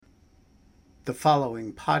The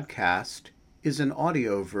following podcast is an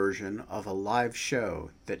audio version of a live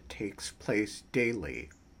show that takes place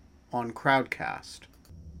daily on Crowdcast.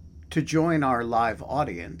 To join our live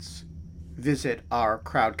audience, visit our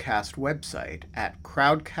Crowdcast website at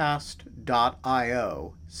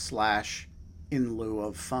crowdcast.io/in lieu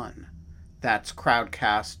of fun. That's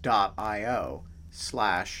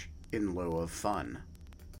crowdcast.io/in lieu of fun.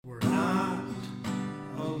 We're not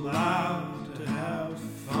allowed to have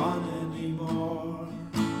fun anymore.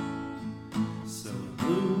 So in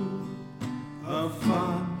lieu of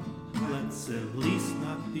fun, let's at least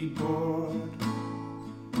not be bored.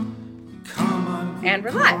 Come on, and we're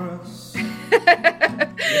live.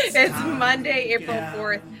 It's Monday, April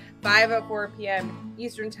 4th, 5:04 p.m.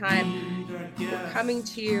 Eastern Time. We're coming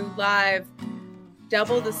to you live.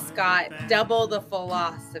 Double the Scott, double the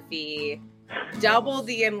philosophy, double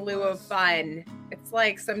the in lieu of fun. It's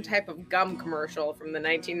like some type of gum commercial from the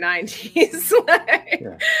 1990s.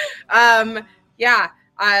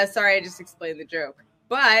 Sorry, I just explained the joke.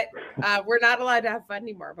 But we're not allowed to have fun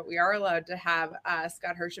anymore, but we are allowed to have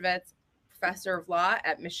Scott Hershovitz, professor of law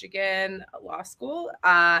at Michigan Law School,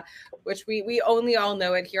 which we only all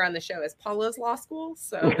know it here on the show as Paula's Law School.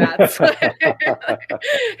 So that's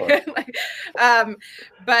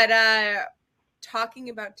talking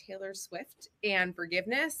about Taylor Swift and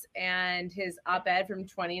forgiveness and his op-ed from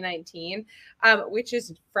 2019, which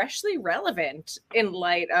is freshly relevant in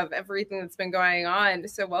light of everything that's been going on.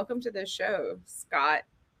 So welcome to the show, Scott.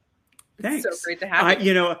 Thanks. It's so great to have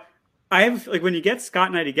you. I have, like, when you get Scott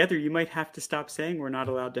and I together, you might have to stop saying we're not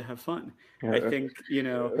allowed to have fun. I think,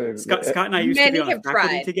 Scott and I used to be on a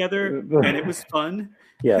faculty together, and it was fun.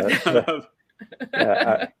 Yeah.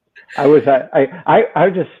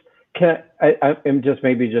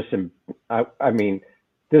 I mean,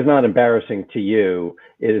 this is not embarrassing to you.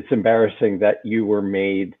 It's embarrassing that you were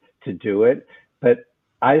made to do it. But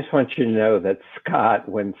I just want you to know that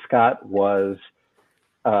when Scott was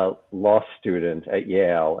a law student at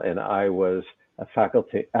Yale and I was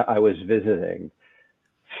visiting,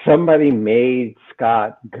 somebody made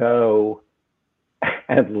Scott go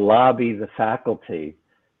and lobby the faculty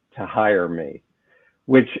to hire me,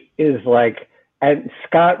 which is like, and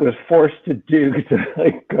Scott was forced to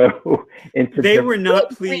go into. They were not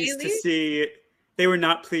pleased to see. They were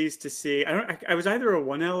not pleased to see. I was either a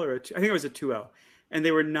 1L or I think it was a 2L. And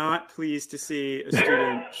they were not pleased to see a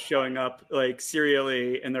student showing up like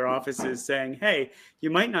serially in their offices saying, "Hey, you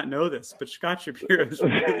might not know this, but Scott Shapiro is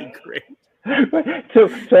really great." So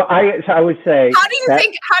I would say, how do you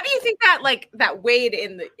think that weighed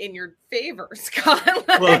in your favor, Scott?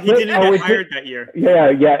 Well, he didn't get hired that year.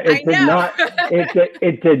 Yeah, it did not.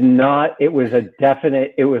 It did not. It was a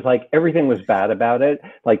definite. It was like everything was bad about it.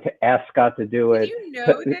 Like, to ask Scott to do it. Did you know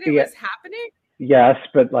that it was happening? Yes,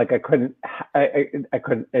 but like I couldn't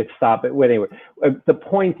stop it. Anyway, the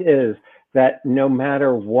point is that no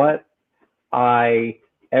matter what I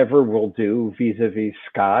ever will do vis-a-vis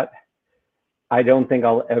Scott, I don't think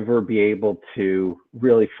I'll ever be able to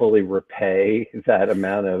really fully repay that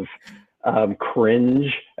amount of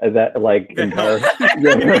cringe that, like, I'm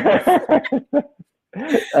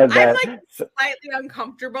like slightly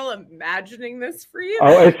uncomfortable imagining this for you.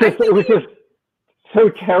 Oh, it was just so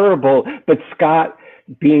terrible. But Scott,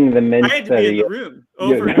 being the mensch, I had to be in the room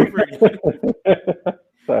over and over again.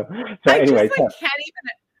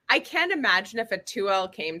 I can't imagine if a 2L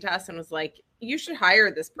came to us and was like, "You should hire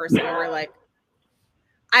this person," and we're like,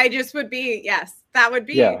 I just would be, yes, that would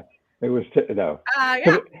be. Yeah, it was, no.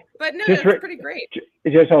 But no, it's pretty great.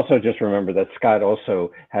 Just remember that Scott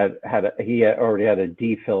also had already had a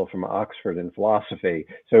DPhil from Oxford in philosophy.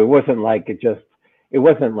 So it wasn't like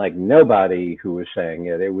nobody who was saying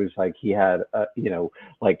it. It was like he had,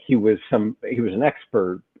 he was an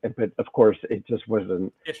expert, but of course it just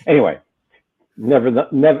wasn't. Anyway,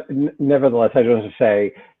 nevertheless, I just want to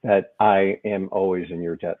say that I am always in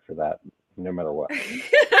your debt for that, no matter what.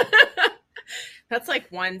 That's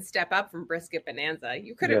like one step up from Brisket Bonanza.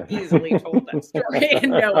 You could have easily told that story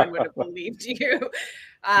and no one would have believed you.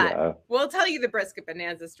 We'll tell you the Brisket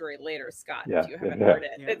Bonanza story later, Scott, if you haven't heard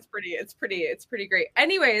it. Yeah. It's pretty great.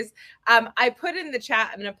 Anyways, I put in the chat,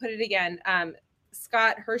 I'm going to put it again.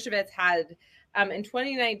 Scott Hershovitz had, in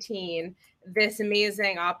 2019, this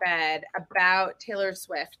amazing op-ed about Taylor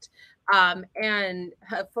Swift. And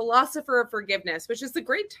a philosopher of forgiveness, which is a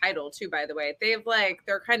great title too, by the way. They're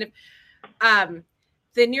kind of,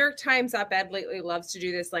 the New York Times op-ed lately loves to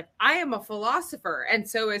do this, like, I am a philosopher, and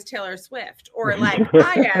so is Taylor Swift, or like,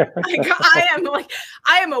 I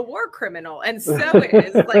am a war criminal, and so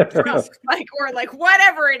is like Trump, like, or like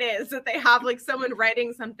whatever it is that they have, like someone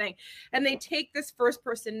writing something, and they take this first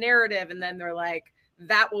person narrative, and then they're like,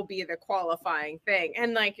 that will be the qualifying thing,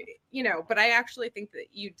 and like, you know. But I actually think that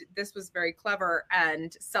this was very clever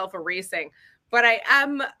and self-erasing. But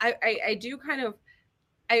I do kind of,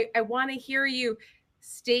 I want to hear you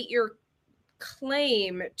state your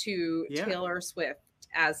claim to Taylor Swift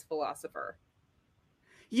as philosopher.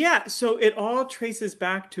 Yeah, so it all traces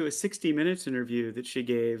back to a 60 Minutes interview that she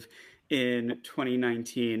gave in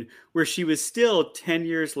 2019, where she was still 10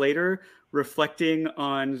 years later reflecting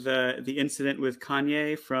on the incident with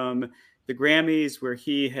Kanye from the Grammys, where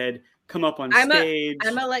he had come up on stage.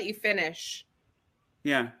 I'm gonna let you finish.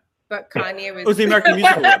 Yeah. But Kanye was... It was the American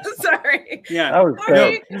Music Awards. Sorry. Yeah. That was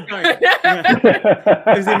sorry. Sorry. Yeah.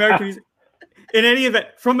 It was the American Music... In any event,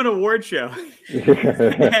 from an award show.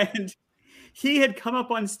 And he had come up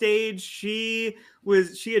on stage. She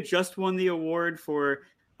had just won the award for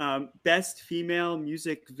Best Female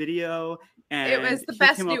Music Video. And it was the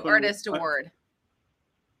Best New Artist Award.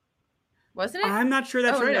 Wasn't it? I'm not sure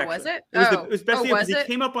that's right. No, actually. Was it? It was Best Video, because he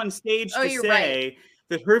came up on stage to say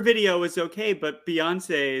that her video was okay, but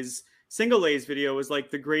Beyonce's Single Ladies video was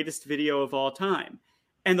like the greatest video of all time.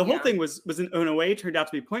 And the whole thing was in a way turned out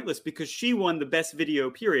to be pointless, because she won the best video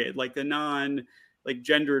period, like the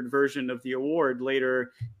gendered version of the award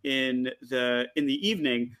later in the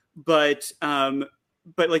evening. But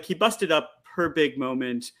like, he busted up her big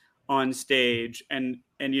moment on stage. And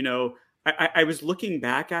you know, I was looking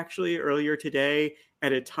back actually earlier today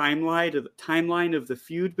at a timeline of the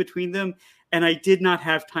feud between them. And I did not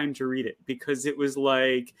have time to read it, because it was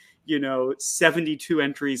like, you know, 72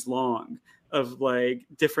 entries long of like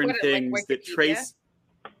different things like that trace.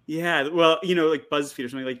 Yeah. Well, you know, like BuzzFeed or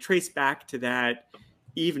something, like trace back to that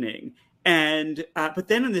evening. And, but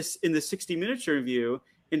then in the 60 Minutes review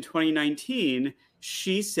in 2019,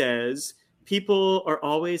 she says, people are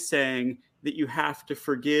always saying that you have to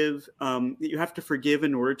forgive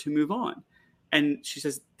in order to move on. And she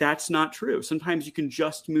says, that's not true. Sometimes you can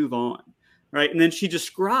just move on. Right. And then she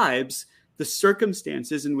describes the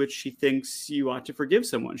circumstances in which she thinks you ought to forgive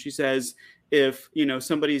someone. She says, if, you know,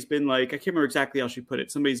 somebody's been like, I can't remember exactly how she put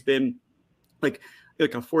it, somebody's been like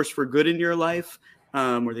a force for good in your life,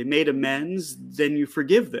 or they made amends, then you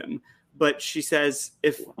forgive them. But she says,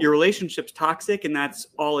 if your relationship's toxic and that's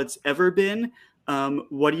all it's ever been,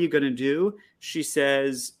 what are you going to do? She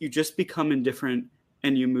says, you just become indifferent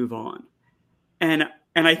and you move on. And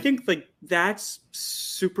I think like that's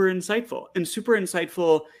super insightful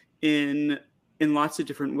in lots of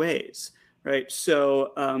different ways, right?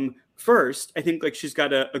 So first, I think like she's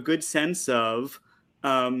got a good sense of,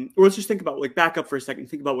 or let's just think about, like, back up for a second,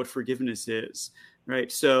 think about what forgiveness is,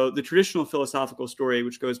 right? So the traditional philosophical story,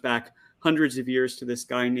 which goes back hundreds of years to this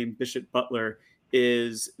guy named Bishop Butler,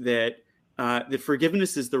 is that that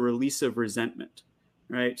forgiveness is the release of resentment,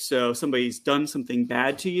 right? So somebody's done something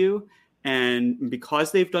bad to you, and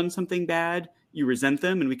because they've done something bad, you resent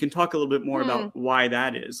them. And we can talk a little bit more about why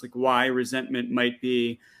that is, like why resentment might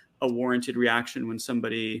be a warranted reaction when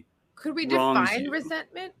somebody Could we wrongs define you.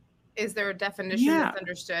 Resentment? Is there a definition that's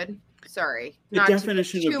understood? Sorry, The not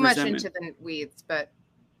definition to get too of much resentment. into the weeds, but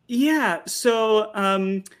Yeah. So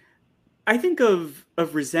I think of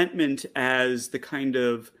resentment as the kind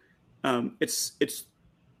of it's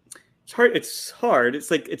hard. It's hard.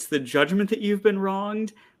 It's like it's the judgment that you've been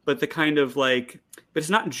wronged, but the kind of like, but it's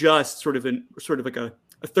not just sort of like a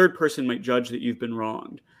third person might judge that you've been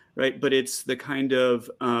wronged, right? But it's the kind of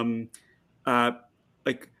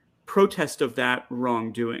like protest of that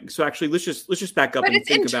wrongdoing. So actually, let's just back up. But and it's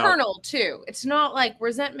think internal too. It's not like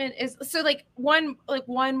resentment is. So like one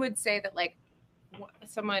would say that like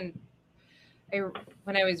someone,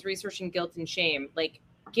 when I was researching guilt and shame, like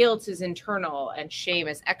guilt is internal and shame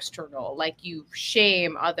is external. Like you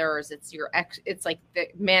shame others. It's like the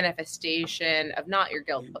manifestation of not your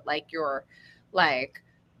guilt, but like you're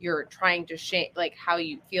trying to shame, like how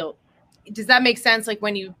you feel. Does that make sense? Like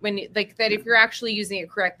when you like that, if you're actually using it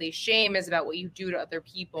correctly, shame is about what you do to other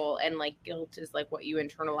people, and like guilt is like what you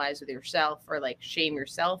internalize with yourself, or like shame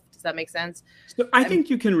yourself. Does that make sense? So I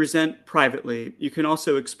think you can resent privately. You can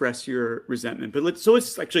also express your resentment. But let's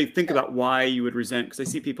actually think about why you would resent, because I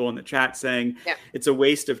see people in the chat saying it's a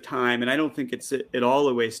waste of time, and I don't think it's at all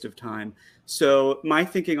a waste of time. So my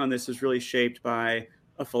thinking on this is really shaped by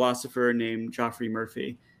a philosopher named Geoffrey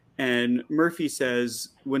Murphy. And Murphy says,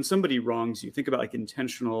 when somebody wrongs you, think about like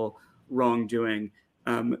intentional wrongdoing.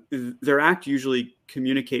 Their act usually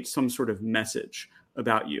communicates some sort of message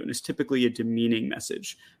about you. And it's typically a demeaning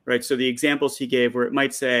message, right? So the examples he gave where it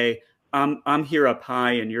might say, I'm here up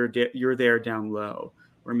high and you're there down low,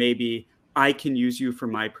 or maybe I can use you for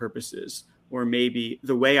my purposes, or maybe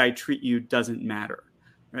the way I treat you doesn't matter,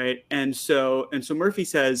 right? And so Murphy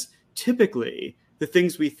says, typically the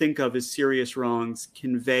things we think of as serious wrongs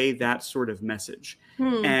convey that sort of message.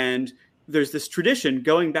 And there's this tradition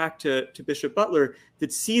going back to Bishop Butler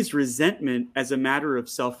that sees resentment as a matter of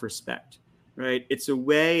self-respect, right? It's a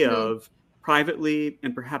way of privately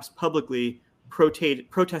and perhaps publicly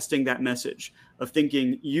protesting that message of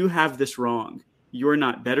thinking, you have this wrong. You're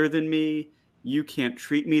not better than me. You can't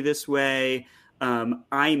treat me this way.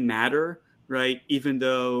 I matter, right? Even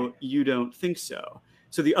though you don't think so.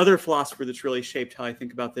 So the other philosopher that's really shaped how I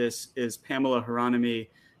think about this is Pamela Hieronymi,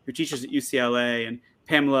 who teaches at UCLA. And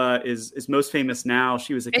Pamela is most famous now.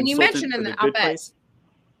 She was a consultant you mentioned for in The the Good op-ed. Place.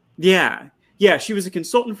 Yeah. She was a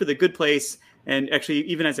consultant for The Good Place. And actually,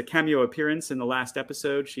 even as a cameo appearance in the last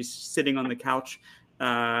episode, she's sitting on the couch in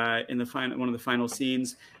one of the final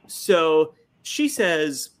scenes. So she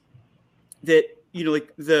says that,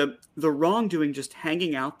 like the wrongdoing just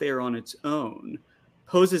hanging out there on its own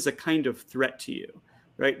poses a kind of threat to you,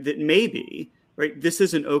 right? That maybe, right, this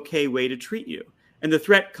is an okay way to treat you. And the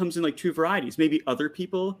threat comes in like two varieties. Maybe other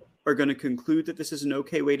people are going to conclude that this is an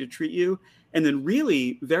okay way to treat you. And then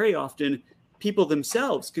really, very often, people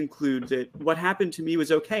themselves conclude that what happened to me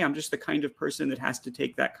was okay. I'm just the kind of person that has to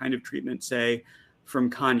take that kind of treatment, say,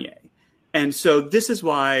 from Kanye. And so this is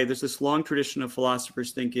why there's this long tradition of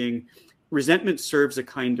philosophers thinking resentment serves a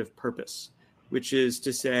kind of purpose, which is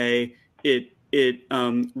to say it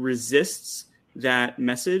resists that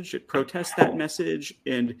message, it protests that message.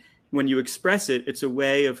 And when you express it, it's a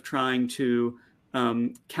way of trying to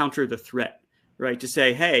counter the threat, right? To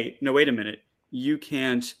say, hey, no, wait a minute, you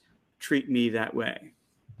can't treat me that way.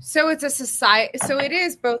 So it's a society. So it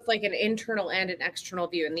is both like an internal and an external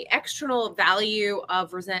view. And the external value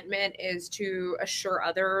of resentment is to assure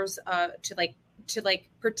others, to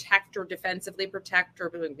protect or defensively protect,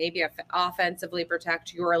 or maybe offensively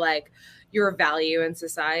protect your value in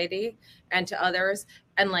society and to others.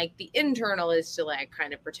 And like the internal is to like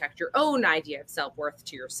kind of protect your own idea of self-worth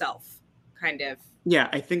to yourself, kind of. Yeah,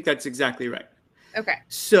 I think that's exactly right. Okay.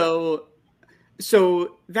 So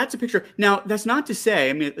that's a picture. Now, that's not to say,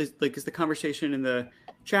 I mean, it's the conversation in the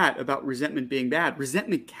chat about resentment being bad.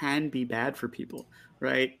 Resentment can be bad for people,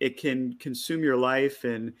 right? It can consume your life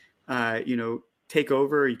and, take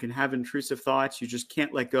over. You can have intrusive thoughts. You just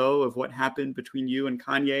can't let go of what happened between you and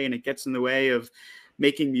Kanye, and it gets in the way of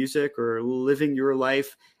making music or living your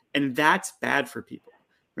life. And that's bad for people,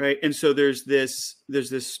 right? And so there's this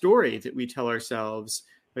story that we tell ourselves,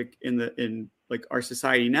 like in our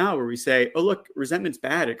society now, where we say, oh, look, resentment's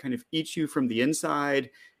bad. It kind of eats you from the inside.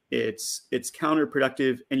 It's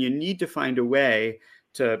counterproductive, and you need to find a way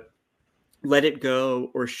to let it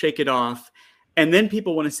go or shake it off. And then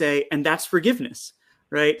people want to say, and that's forgiveness,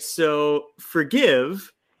 right? So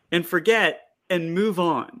forgive and forget and move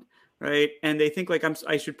on, right? And they think like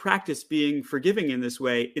I should practice being forgiving in this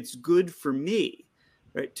way. It's good for me,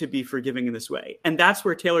 right, to be forgiving in this way. And that's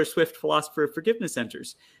where Taylor Swift, philosopher of forgiveness,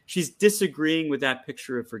 enters. She's disagreeing with that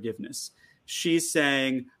picture of forgiveness. She's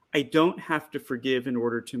saying, I don't have to forgive in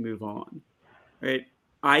order to move on, right?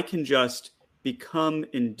 I can just become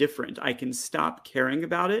indifferent. I can stop caring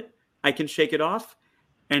about it. I can shake it off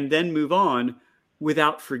and then move on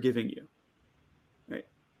without forgiving you, right?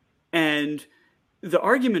 And the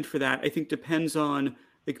argument for that, I think, depends on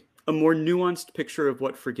like a more nuanced picture of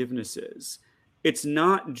what forgiveness is. It's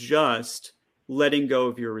not just letting go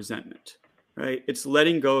of your resentment, right? It's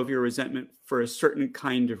letting go of your resentment for a certain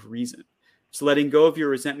kind of reason. It's letting go of your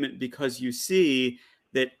resentment because you see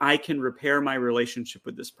that I can repair my relationship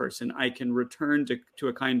with this person. I can return to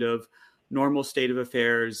a kind of normal state of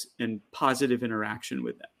affairs and positive interaction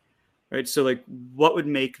with them, right? So like, what would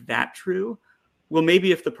make that true? Well,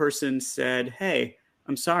 maybe if the person said, hey,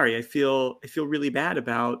 I'm sorry, I feel really bad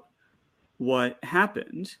about what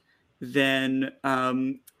happened, then,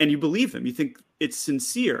 and you believe them, you think it's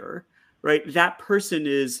sincere, right? That person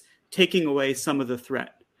is taking away some of the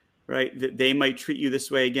threat, right? That they might treat you this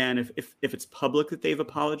way again. If it's public that they've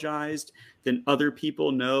apologized, then other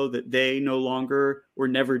people know that they no longer or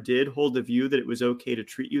never did hold the view that it was okay to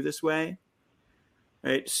treat you this way,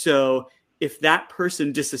 right? So if that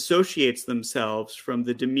person disassociates themselves from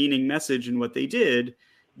the demeaning message in what they did,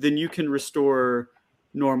 then you can restore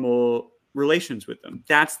normal relations with them.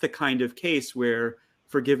 That's the kind of case where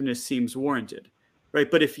forgiveness seems warranted, right?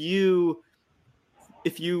 But if you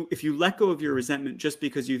let go of your resentment just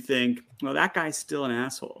because you think, well, that guy's still an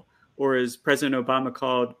asshole, or as President Obama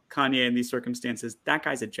called Kanye in these circumstances, that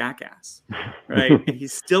guy's a jackass, right? And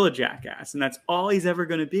he's still a jackass. And that's all he's ever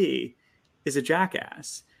going to be, is a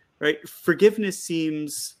jackass, right? Forgiveness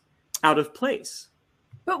seems out of place.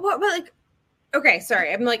 But like, okay,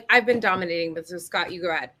 sorry. I've been dominating, but so Scott, you go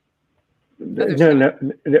ahead.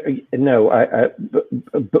 No.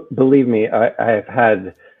 Believe me, I have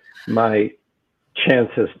had my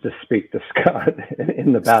chances to speak to Scott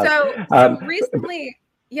in the past. So recently,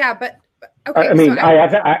 yeah, but okay. I mean,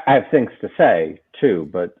 I have things to say too,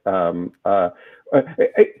 but don't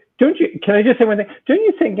you? Can I just say one thing? Don't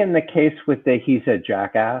you think in the case with the he's a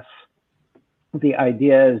jackass, the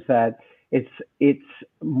idea is that it's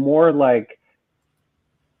more like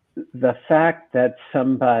the fact that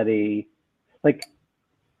somebody, like,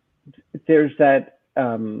 there's that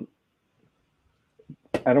I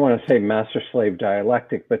don't want to say master-slave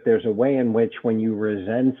dialectic, but there's a way in which when you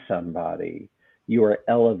resent somebody, you are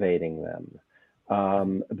elevating them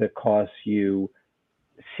because you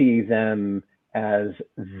see them as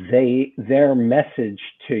their message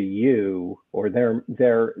to you, or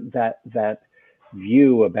that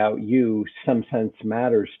view about you, some sense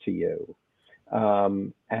matters to you.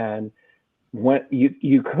 And when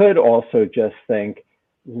you could also just think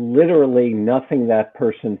literally nothing that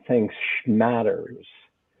person thinks matters.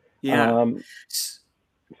 Yeah.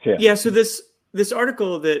 So this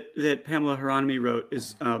article that Pamela Hieronymi wrote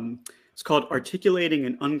is it's called "Articulating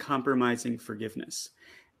an Uncompromising Forgiveness,"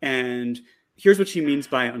 and here's what she means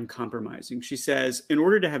by uncompromising. She says, in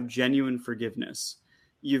order to have genuine forgiveness,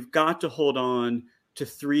 you've got to hold on to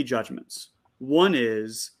three judgments. One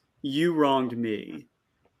is, you wronged me.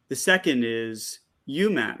 The second is,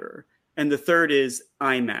 you matter. And the third is,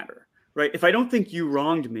 I matter, right? If I don't think you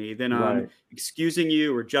wronged me, then I'm excusing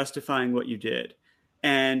you or justifying what you did.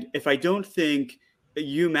 And if I don't think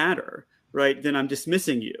you matter, right, then I'm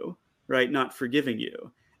dismissing you, right, not forgiving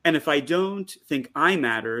you. And if I don't think I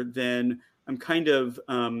matter, then I'm kind of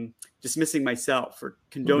dismissing myself or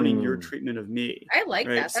condoning your treatment of me. I like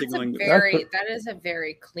that. That is a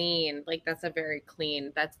very clean,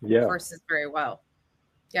 that verses very well.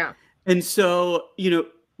 Yeah. And so,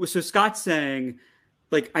 so Scott's saying,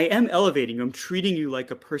 like, I am elevating you. I'm treating you like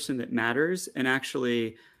a person that matters. And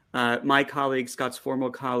actually, my colleague, Scott's former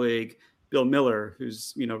colleague, Bill Miller,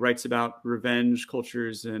 who's, writes about revenge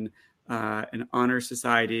cultures and honor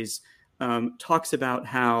societies, talks about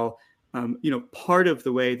how, part of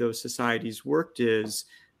the way those societies worked is,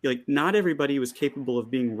 like, not everybody was capable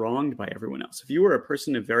of being wronged by everyone else. If you were a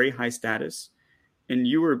person of very high status and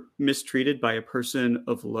you were mistreated by a person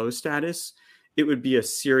of low status, it would be a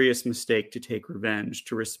serious mistake to take revenge,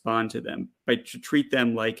 to respond to them, to treat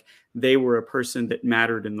them like they were a person that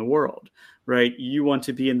mattered in the world, right? You want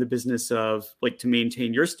to be in the business of, like, to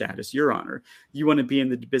maintain your status, your honor. You want to be in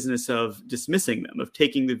the business of dismissing them, of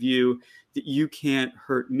taking the view that you can't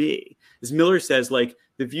hurt me. As Miller says, like,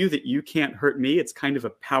 the view that you can't hurt me, it's kind of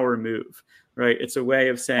a power move, right? It's a way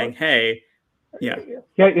of saying, hey,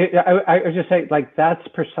 I was just saying, like, that's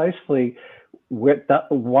precisely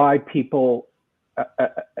why people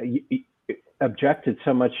objected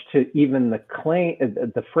so much to even the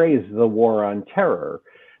phrase "the war on terror,"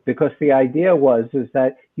 because the idea is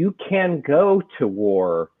that you can go to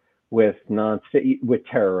war with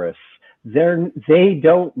terrorists. They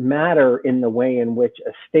don't matter in the way in which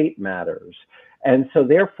a state matters. And so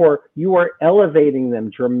therefore you are elevating them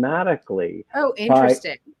dramatically. Oh,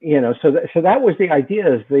 interesting. So that was the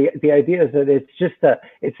idea, is the idea is that it's just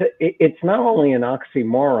it's not only an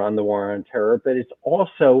oxymoron, the war on terror, but it's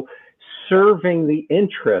also serving the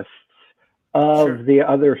interests of the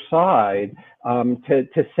other side,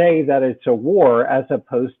 to say that it's a war as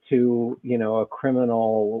opposed to, a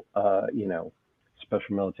criminal,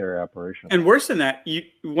 special military operation. And worse than that,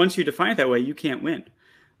 once you define it that way, you can't win.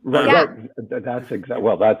 Right. That's exactly.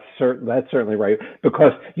 Well, that's certainly right,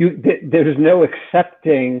 because there's no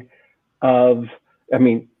accepting of. I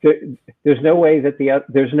mean, there's no way that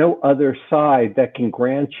there's no other side that can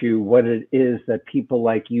grant you what it is that people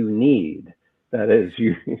like you need. That is,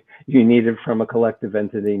 you need it from a collective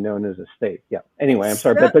entity known as a state. Yeah. Anyway, I'm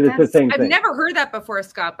sorry, but it's the same thing. I've never heard that before,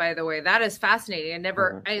 Scott. By the way, that is fascinating.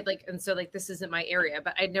 This isn't my area,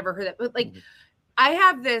 but I'd never heard that. But like.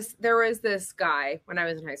 There was this guy when I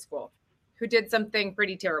was in high school who did something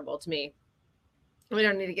pretty terrible to me. We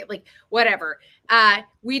don't need to get whatever.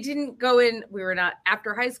 We didn't go in. We were not,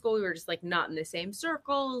 after high school, we were just not in the same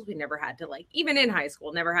circles. We never had to even in high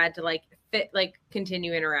school, never had to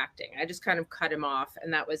continue interacting. I just kind of cut him off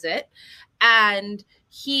and that was it. And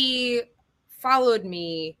he followed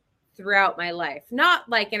me throughout my life, not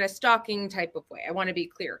like in a stalking type of way. I want to be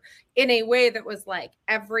clear, in a way that was like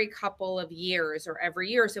every couple of years or every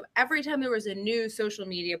year. So every time there was a new social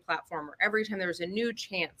media platform or every time there was a new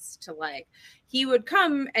chance to like, he would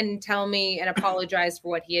come and tell me and apologize for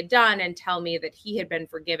what he had done and tell me that he had been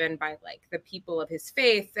forgiven by like the people of his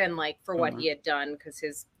faith and like for what he had done,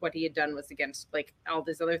 because what he had done was against like all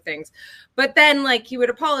these other things. But then like he would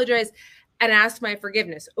apologize and ask my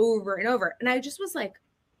forgiveness over and over. And I just was like,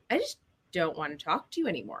 I just don't want to talk to you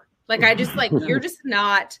anymore. Like, I just like, you're just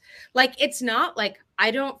not like, it's not like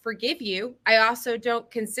I don't forgive you. I also don't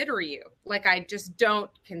consider you. Like, I just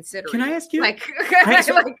don't consider Can you. I ask you? Like,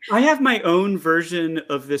 I have my own version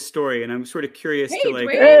of this story and I'm sort of curious to like.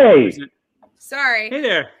 Dwayne. Hey. Sorry. Hey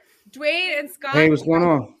there. Dwayne and Scott. Hey, what's going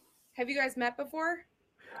on? Have you guys met before?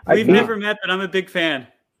 We've never met, but I'm a big fan.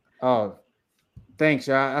 Oh, thanks.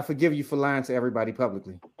 I forgive you for lying to everybody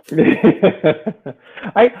publicly.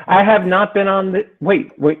 I have not been on the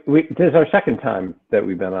wait. This is our second time that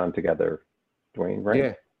we've been on together, Dwayne,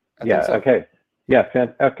 right? Yeah. So. Okay. Yeah.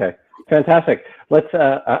 Okay. Fantastic. Let's.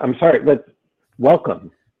 I'm sorry. Let's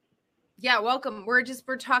welcome. Yeah, welcome. We're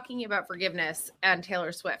talking about forgiveness and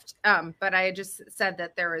Taylor Swift. But I just said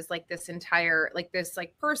that there was like this entire, like this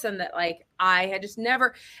like person that like I had just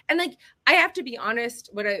never, and like, I have to be honest,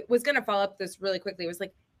 what I was going to follow up this really quickly was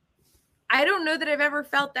like, I don't know that I've ever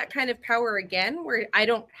felt that kind of power again, where I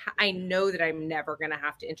know that I'm never going to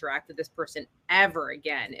have to interact with this person ever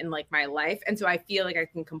again in like my life. And so I feel like I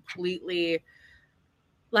can completely,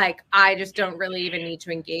 like, I just don't really even need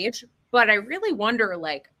to engage. But I really wonder,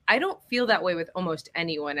 like, I don't feel that way with almost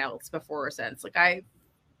anyone else before or since.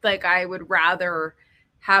 Like I would rather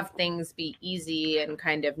have things be easy and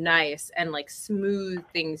kind of nice and like smooth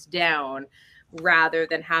things down rather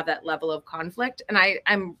than have that level of conflict. And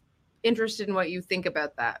I'm interested in what you think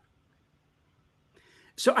about that.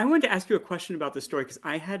 So I wanted to ask you a question about the story because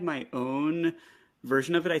I had my own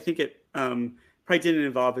version of it. I think it probably didn't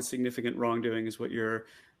involve a significant wrongdoing is what you're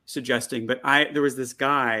suggesting. But there was this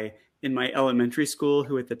guy in my elementary school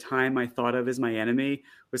who at the time I thought of as my enemy,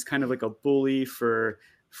 was kind of like a bully for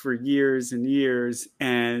years and years.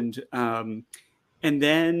 And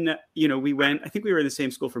then, you know, I think we were in the same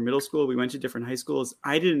school for middle school. We went to different high schools.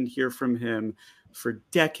 I didn't hear from him for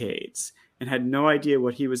decades and had no idea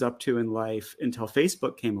what he was up to in life until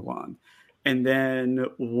Facebook came along. And then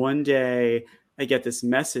one day I get this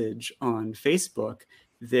message on Facebook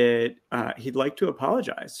that he'd like to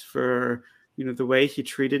apologize for, you know, the way he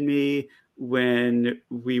treated me when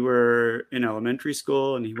we were in elementary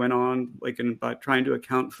school, and he went on like about trying to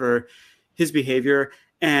account for his behavior.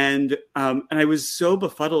 And I was so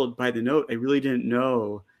befuddled by the note, I really didn't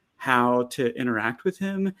know how to interact with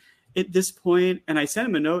him at this point. And I sent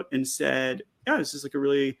him a note and said, yeah, this is like a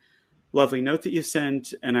really lovely note that you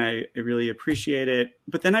sent, and I really appreciate it.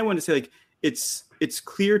 But then I want to say, like, it's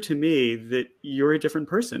clear to me that you're a different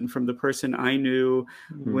person from the person I knew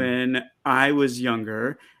when I was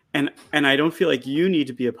younger. And I don't feel like you need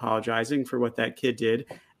to be apologizing for what that kid did.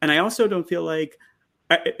 And I also don't feel like,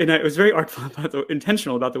 and I was very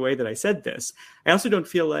intentional about the way that I said this. I also don't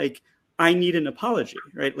feel like I need an apology,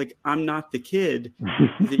 right? Like, I'm not the kid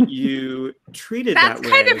that you treated that way.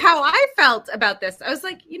 That's kind of how I felt about this. I was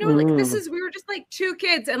like, you know, like we were just like two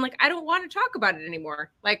kids, and like, I don't want to talk about it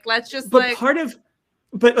anymore. Like, let's just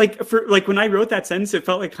but like when I wrote that sentence, it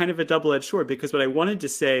felt like kind of a double-edged sword, because what I wanted to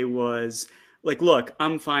say was like, look,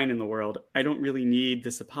 I'm fine in the world. I don't really need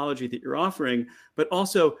this apology that you're offering, but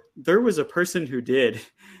also there was a person who did,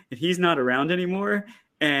 and he's not around anymore.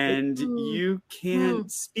 And you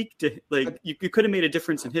can't speak to, like, you could have made a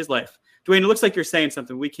difference in his life. Dwayne, it looks like you're saying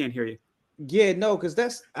something. We can't hear you. Yeah, no,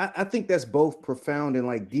 because I think that's both profound and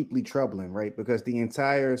like deeply troubling, right? Because the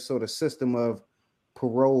entire sort of system of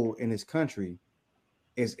parole in this country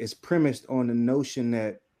is premised on the notion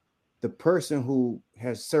that the person who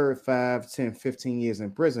has served 5, 10, 15 years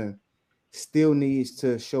in prison still needs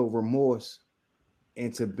to show remorse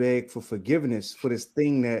and to beg for forgiveness for this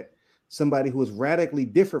thing that somebody who is radically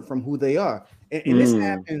different from who they are. And this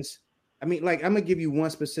happens. I mean, like, I'm gonna give you one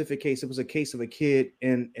specific case. It was a case of a kid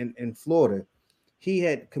in Florida. He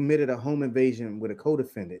had committed a home invasion with a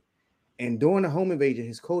co-defendant. And during the home invasion,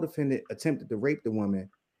 his co-defendant attempted to rape the woman,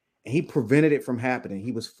 and he prevented it from happening.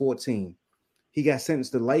 He was 14. He got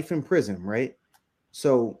sentenced to life in prison, right?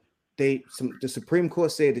 So the Supreme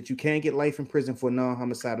Court said that you can't get life in prison for a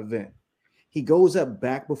non-homicide event. He goes up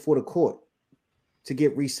back before the court to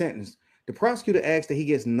get resentenced. The prosecutor asks that he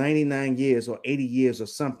gets 99 years or 80 years or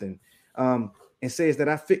something, and says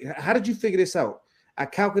that how did you figure this out? I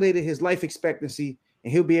calculated his life expectancy,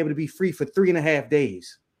 and he'll be able to be free for 3.5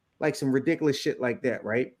 days. Like some ridiculous shit like that,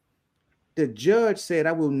 right? the judge said,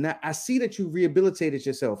 I will not. I see that you rehabilitated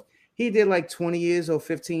yourself. He did like 20 years or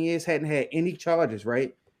 15 years, hadn't had any charges,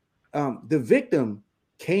 right? The victim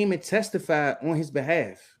came and testified on his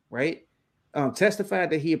behalf, right? Testified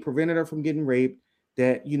that he had prevented her from getting raped,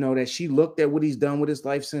 that, you know, that she looked at what he's done with his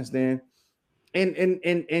life since then.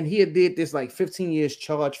 And he had did this like 15 years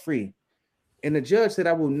charge free. And the judge said,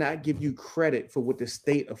 I will not give you credit for what the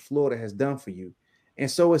state of Florida has done for you. And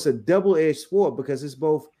so it's a double-edged sword, because it's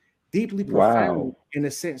both deeply profound in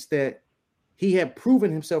the sense that he had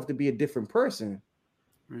proven himself to be a different person.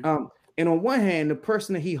 Right. And on one hand, the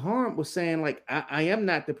person that he harmed was saying, like, I am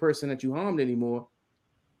not the person that you harmed anymore.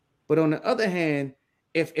 But on the other hand,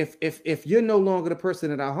 if you're no longer the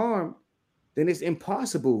person that I harmed, then it's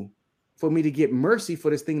impossible for me to get mercy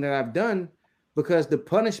for this thing that I've done, because the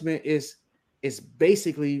punishment is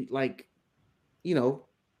basically like, you know,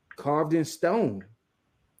 carved in stone.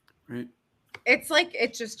 Right. It's like,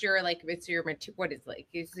 it's just your, like, it's your, what is like,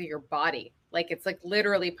 it's your body. Like, it's like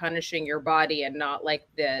literally punishing your body, and not like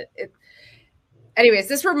anyways,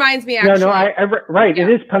 this reminds me actually. Right. Yeah. It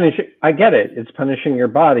is punishing. I get it. It's punishing your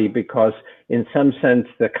body, because in some sense,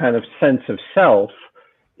 the kind of sense of self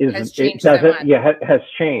has changed. Has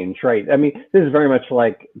changed. Right. I mean, this is very much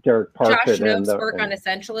like Derek Parfit. Josh Knope's work on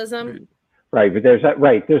essentialism. Right. But there's that,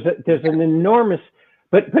 right. There's an enormous,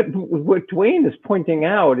 but what Dwayne is pointing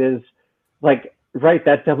out is, like, right,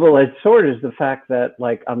 that double-edged sword is the fact that,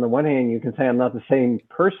 like, on the one hand, you can say I'm not the same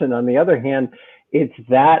person. On the other hand, it's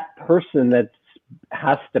that person that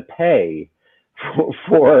has to pay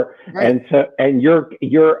for right. and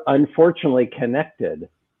you're unfortunately connected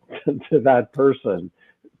to that person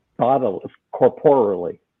bodily,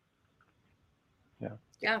 corporally.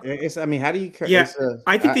 Yeah. It's, I mean, how do you? Yeah,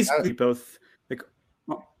 I think these both. Like,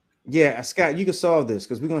 yeah, Scott, you can solve this,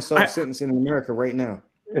 because we're going to solve sentencing in America right now.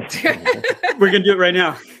 We're going to do it right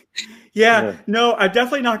now. Yeah, no, I'm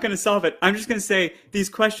definitely not going to solve it. I'm just going to say these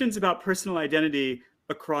questions about personal identity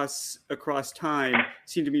across time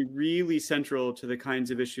seem to be really central to the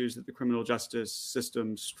kinds of issues that the criminal justice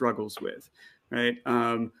system struggles with, right?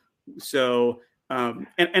 And I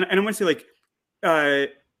want to say, like, the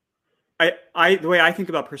way I think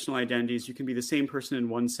about personal identities, you can be the same person in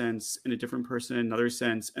one sense and a different person in another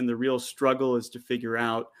sense, and the real struggle is to figure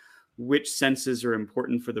out which senses are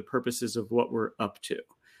important for the purposes of what we're up to,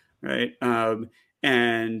 right?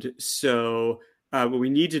 And so what we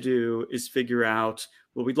need to do is figure out,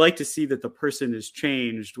 well, we'd like to see that the person is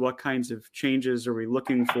changed. What kinds of changes are we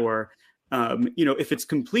looking for? If it's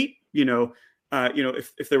complete,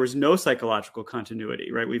 if there was no psychological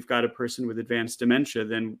continuity, right? We've got a person with advanced dementia,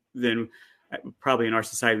 then probably in our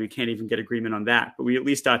society, we can't even get agreement on that. But we at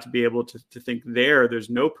least ought to be able to think there's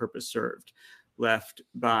no purpose served left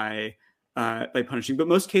by punishing. But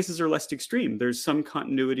most cases are less extreme. There's some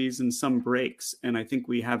continuities and some breaks. And I think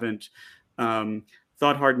we haven't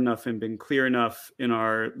thought hard enough and been clear enough in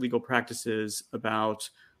our legal practices about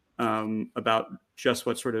just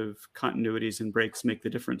what sort of continuities and breaks make the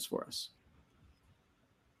difference for us.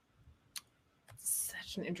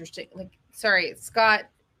 Such an interesting, sorry, Scott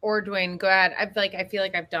or Dwayne, go ahead. I feel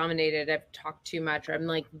like I've dominated. I've talked too much. I'm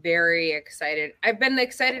like very excited. I've been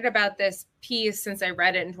excited about this piece since I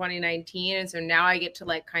read it in 2019. And so now I get to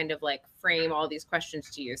like kind of like frame all these questions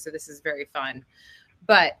to you. So this is very fun.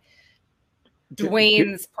 But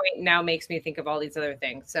Dwayne's point now makes me think of all these other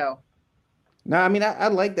things. So no, I mean, I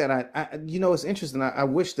like that. I it's interesting. I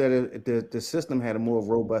wish that the system had a more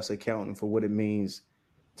robust accounting for what it means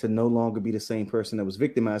to no longer be the same person that was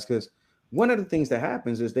victimized. Because one of the things that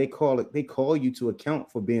happens is they call you to account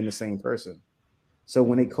for being the same person. So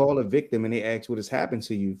when they call a victim and they ask what has happened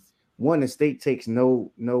to you, one, the state takes they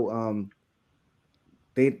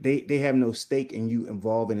have no stake in you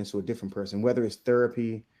evolving into a different person, whether it's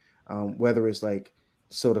therapy, whether it's like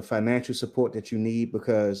sort of financial support that you need,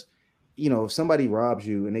 because if somebody robs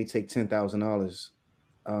you and they take $10,000,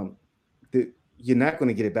 you're not going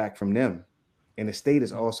to get it back from them, and the state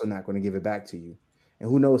is also not going to give it back to you. And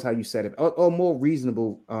who knows how you set it? Or more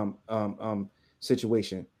reasonable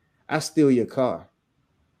situation. I steal your car,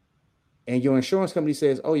 and your insurance company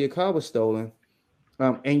says, "Oh, your car was stolen,"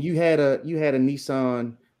 and you had a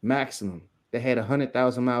Nissan Maximum that had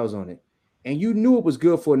 100,000 miles on it, and you knew it was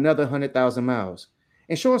good for another 100,000 miles.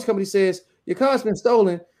 Insurance company says your car's been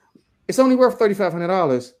stolen. It's only worth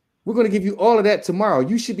 $3,500. We're going to give you all of that tomorrow.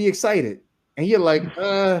 You should be excited, and you're like,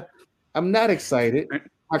 I'm not excited.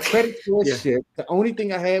 My credit score is shit. The only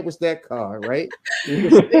thing I had was that car, right?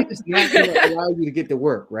 The state is not going to allow you to get to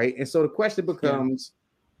work, right? And so the question becomes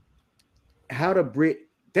how to bridge.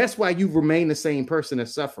 That's why you remain the same person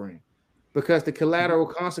as suffering, because the collateral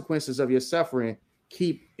consequences of your suffering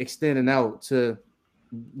keep extending out to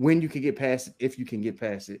when you can get past it, if you can get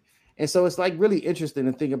past it. And so it's like really interesting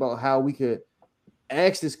to think about how we could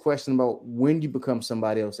ask this question about when you become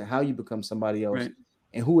somebody else and how you become somebody else, right,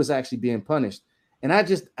 and who is actually being punished. And I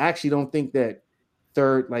just actually don't think that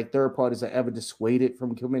third parties are ever dissuaded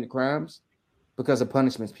from committing crimes because of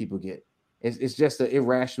punishments people get. It's just an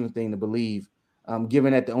irrational thing to believe,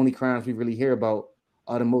 given that the only crimes we really hear about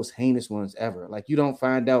are the most heinous ones ever. Like you don't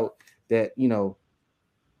find out that,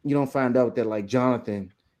 like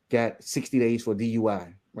Jonathan got 60 days for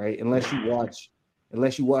DUI, right? Unless you watch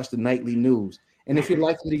the nightly news. And if you're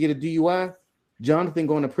likely to get a DUI, Jonathan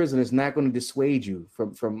going to prison is not going to dissuade you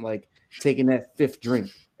from like taking that fifth drink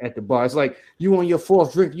at the bar. It's like you on your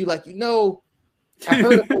fourth drink, you like, I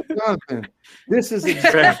heard about Jonathan. This is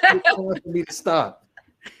exactly what for me to stop.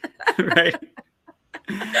 Right.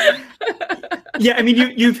 Yeah, I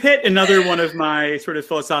mean, you've hit another one of my sort of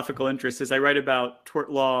philosophical interests. As I write about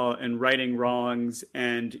tort law and righting wrongs,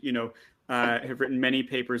 and have written many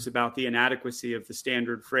papers about the inadequacy of the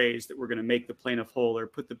standard phrase that we're going to make the plaintiff whole or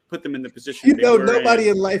put them in the position. Nobody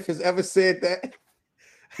in life has ever said that.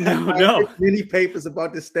 No. Many papers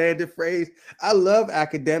about the standard phrase. I love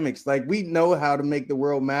academics. Like we know how to make the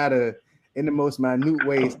world matter in the most minute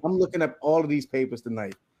ways. I'm looking up all of these papers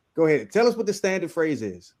tonight. Go ahead. Tell us what the standard phrase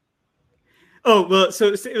is. Oh, well,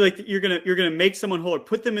 so like you're gonna make someone whole or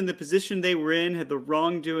put them in the position they were in had the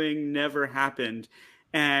wrongdoing never happened.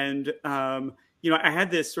 And I had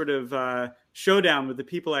this sort of showdown with the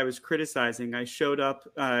people I was criticizing. I showed up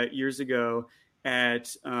years ago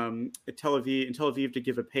at Tel Aviv to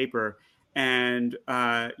give a paper, and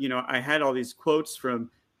I had all these quotes from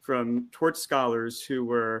tort scholars who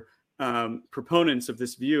were proponents of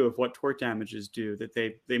this view of what tort damages do, that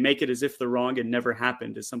they make it as if the wrong had never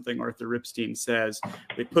happened, as something Arthur Ripstein says.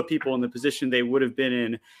 They put people in the position they would have been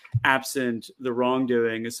in absent the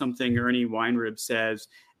wrongdoing, as something Ernie Weinrib says.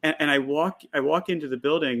 And I walk into the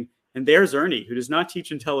building, and there's Ernie, who does not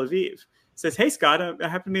teach in Tel Aviv. Says, "Hey, Scott, I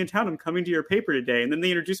happen to be in town. I'm coming to your paper today." And then they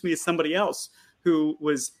introduced me as somebody else who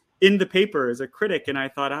was in the paper as a critic. And I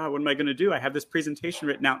thought, what am I going to do? I have this presentation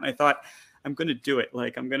written out, and I thought, I'm going to do it.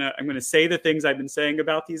 Like I'm going to say the things I've been saying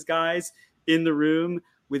about these guys in the room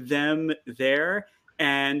with them there.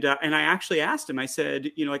 And I actually asked him, I said,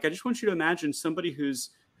 I just want you to imagine somebody who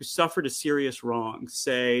suffered a serious wrong.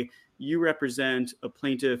 Say you represent a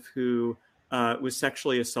plaintiff who was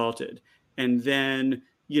sexually assaulted. And then,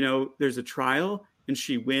 there's a trial and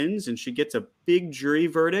she wins and she gets a big jury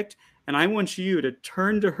verdict. And I want you to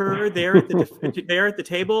turn to her there at the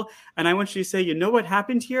table. And I want you to say, you know what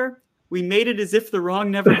happened here? We made it as if the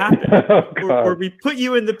wrong never happened, or we put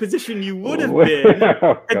you in the position you would have been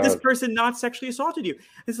had this person not sexually assaulted you.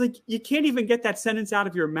 It's like, you can't even get that sentence out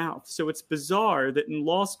of your mouth. So it's bizarre that in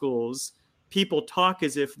law schools, people talk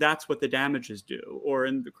as if that's what the damages do, or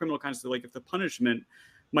in the criminal context, like if the punishment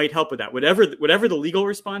might help with that. Whatever the legal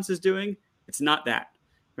response is doing, it's not that,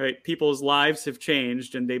 right? People's lives have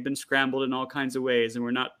changed and they've been scrambled in all kinds of ways, and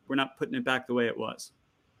we're not putting it back the way it was.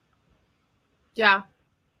 Yeah.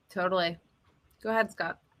 Totally. Go ahead,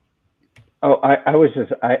 Scott. Oh, I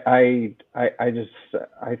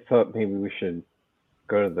thought maybe we should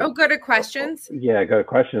go to go to questions. Yeah, go to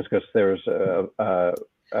questions, because there's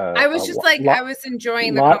I was just I was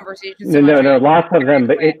enjoying the conversation. No, lots of them,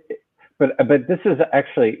 but this is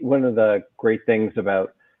actually one of the great things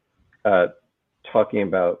about talking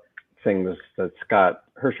about things that Scott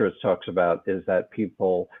Hershowitz talks about, is that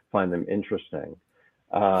people find them interesting,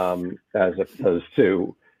 as opposed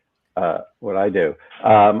to what I do.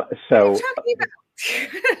 So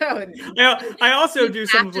I also do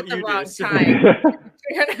some of what you do. So.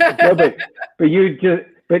 No,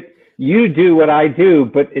 but you do what I do,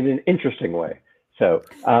 but in an interesting way. So,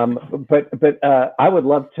 but I would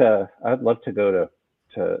love to go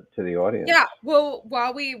to the audience. Yeah. Well,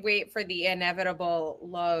 while we wait for the inevitable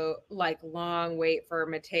long wait for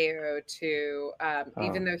Matteo to,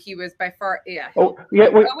 even though he was by far, yeah. Oh, yeah.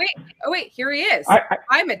 Wait. Oh wait, here he is.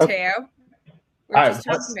 Hi, Matteo. Okay. We're just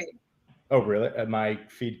talking to me. Oh, really? My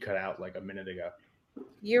feed cut out like a minute ago.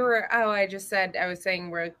 I just said, I was saying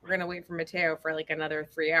we're going to wait for Matteo for like another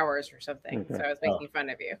 3 hours or something. Okay. So I was making fun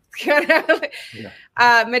of you.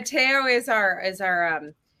 Yeah. Matteo is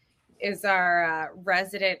our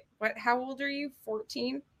resident. How old are you?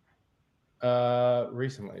 14?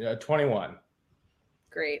 Recently, 21.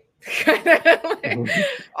 Great.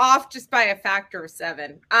 Off just by a factor of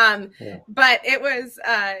 7. But it was,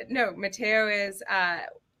 Matteo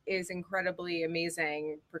is incredibly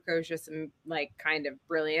amazing, precocious, and like kind of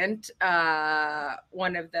brilliant.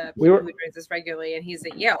 One of the people who joins us regularly, and he's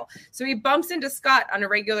at Yale, so he bumps into Scott on a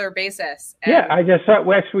regular basis. Yeah, I just saw.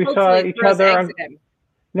 We saw each other on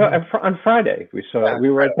Friday. We saw. We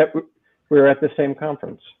were at the same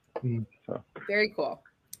conference. So. Very cool.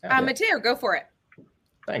 Matteo, go for it.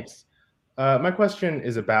 Thanks. My question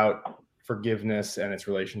is about forgiveness and its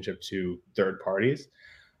relationship to third parties.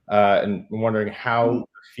 And I'm wondering how the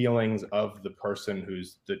feelings of the person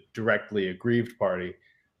who's the directly aggrieved party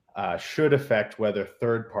should affect whether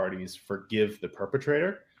third parties forgive the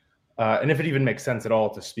perpetrator. And if it even makes sense at all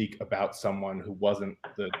to speak about someone who wasn't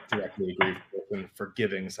the directly aggrieved person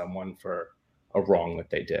forgiving someone for a wrong that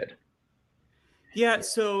they did. Yeah,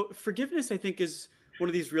 so forgiveness, I think, is one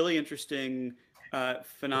of these really interesting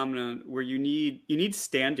phenomenon where you need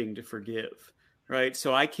standing to forgive, right?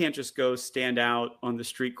 So I can't just go stand out on the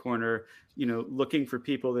street corner, looking for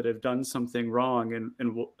people that have done something wrong and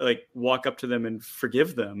like walk up to them and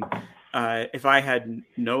forgive them. If I had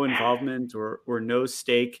no involvement or no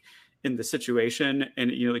stake in the situation,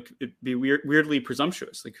 and like it'd be weirdly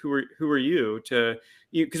presumptuous. Like who are you to?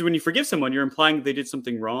 Because when you forgive someone, you're implying that they did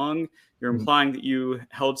something wrong. You're implying that you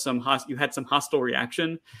had some hostile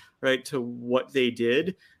reaction, right, to what they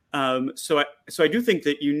did. So I do think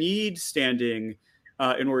that you need standing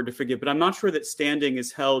in order to forgive, but I'm not sure that standing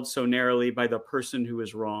is held so narrowly by the person who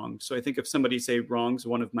is wronged. So I think if somebody, say, wrongs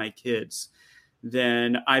one of my kids,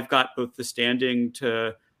 then I've got both the standing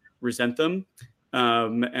to resent them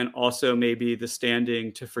and also maybe the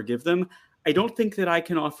standing to forgive them. I don't think that I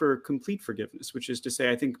can offer complete forgiveness, which is to say,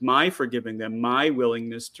 I think my forgiving them, my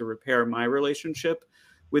willingness to repair my relationship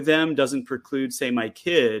with them doesn't preclude, say, my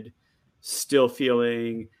kid still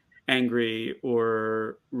feeling angry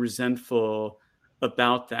or resentful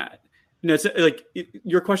about that. It's like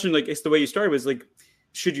your question, like it's the way you started was like,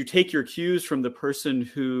 should you take your cues from the person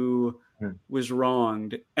who was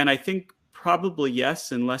wronged? And I think probably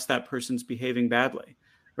yes, unless that person's behaving badly,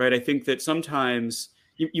 right? I think that sometimes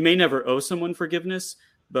you may never owe someone forgiveness,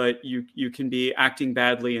 but you can be acting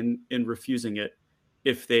badly in refusing it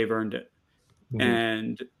if they've earned it. Mm-hmm.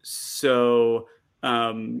 And so,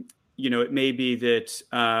 it may be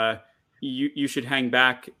that you should hang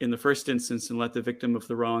back in the first instance and let the victim of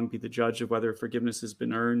the wrong be the judge of whether forgiveness has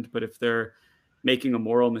been earned. But if they're making a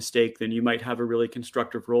moral mistake, then you might have a really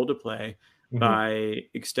constructive role to play by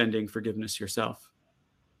extending forgiveness yourself.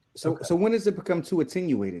 So when does it become too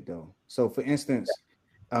attenuated, though? So, for instance,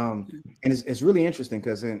 and it's really interesting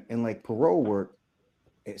because in like parole work,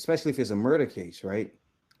 especially if it's a murder case, right?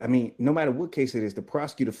 I mean, no matter what case it is, the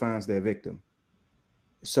prosecutor finds their victim.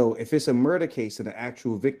 So if it's a murder case and the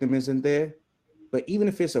actual victim isn't there, but even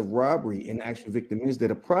if it's a robbery and the actual victim is there,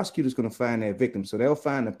 the prosecutor's going to find that victim. So they'll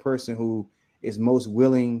find the person who is most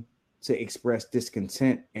willing to express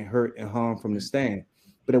discontent and hurt and harm from the stand.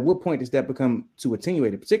 But at what point does that become too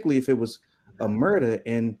attenuated, particularly if it was a murder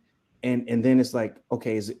and then it's like,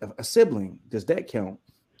 okay, is it a sibling? Does that count?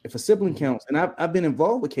 If a sibling counts, and I've been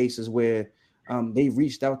involved with cases where they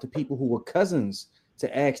reached out to people who were cousins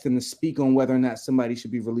to ask them to speak on whether or not somebody should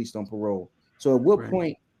be released on parole. So at what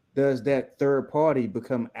point does that third party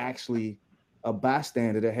become actually a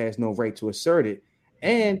bystander that has no right to assert it?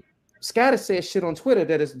 And Scott has said shit on Twitter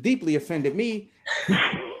that has deeply offended me.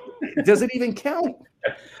 Does it even count?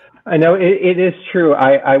 I know it is true.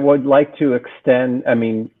 I would like to extend,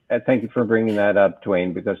 thank you for bringing that up,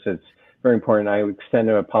 Dwayne, because it's very important. I would extend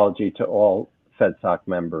an apology to all FedSoc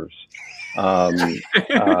members.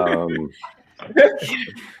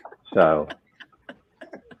 So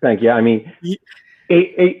thank you. I mean,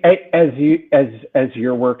 as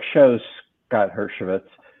your work shows, Scott Hershowitz,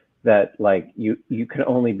 that like you can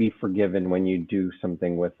only be forgiven when you do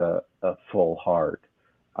something with a full heart.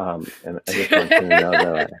 And I just want you to know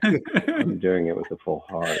that I'm doing it with a full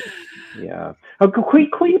heart. Yeah. Oh,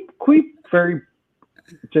 quick, very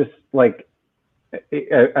just like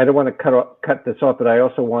I don't want to cut this off, but I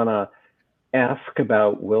also want to ask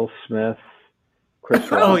about Will Smith,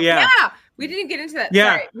 Chris Rock. Oh yeah, we didn't get into that.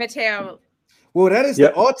 Yeah, sorry, Matteo. Well, that is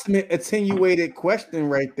the ultimate attenuated question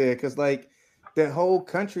right there, because like the whole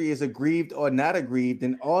country is aggrieved or not aggrieved,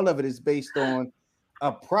 and all of it is based on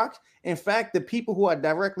a proxy. In fact, the people who are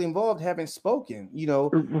directly involved haven't spoken.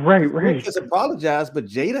 Right. Just apologized, but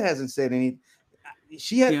Jada hasn't said anything.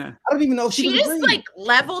 She had. Yeah. I don't even know if she just like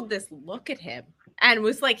leveled this look at him and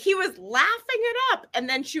was like, he was laughing it up, and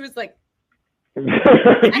then she was like.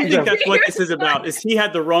 I think that's what this is about. Is he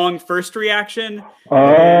had the wrong first reaction?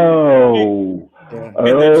 Oh, and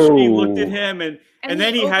then she looked at him, and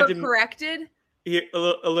then he had to corrected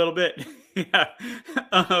a little bit. Yeah.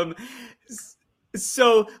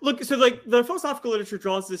 So look, so like the philosophical literature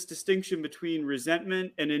draws this distinction between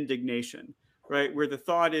resentment and indignation, right? Where the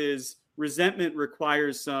thought is resentment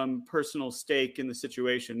requires some personal stake in the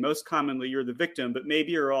situation. Most commonly, you're the victim, but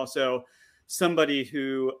maybe you're also somebody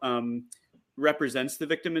who represents the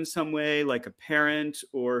victim in some way, like a parent,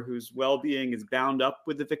 or whose well-being is bound up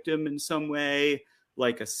with the victim in some way,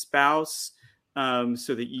 like a spouse,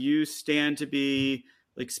 so that you stand to be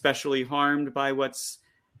like specially harmed by what's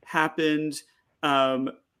happened.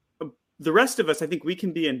 The rest of us, I think we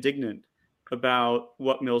can be indignant about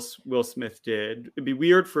what Will Smith did. It'd be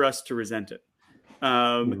weird for us to resent it.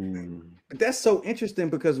 But that's so interesting,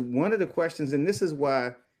 because one of the questions, and this is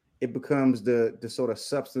why it becomes the sort of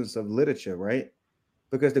substance of literature, right?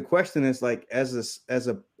 Because the question is like, as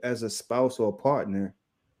a spouse or a partner,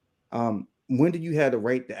 when do you have the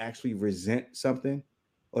right to actually resent something,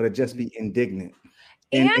 or to just be indignant?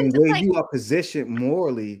 And where you are positioned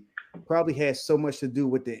morally probably has so much to do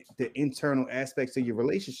with the internal aspects of your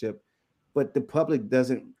relationship, but the public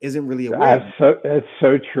isn't really aware. That's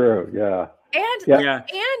so true. Yeah. And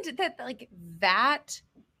that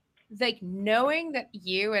like knowing that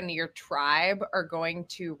you and your tribe are going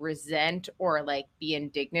to resent or like be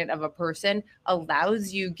indignant of a person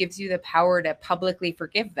gives you the power to publicly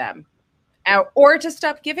forgive them. Or to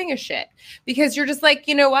stop giving a shit, because you're just like,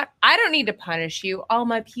 you know what? I don't need to punish you. All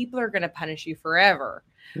my people are going to punish you forever.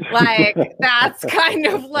 Like, that's kind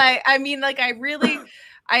of like, I mean, like, like right?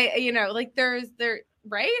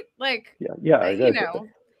 Like,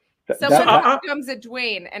 someone comes at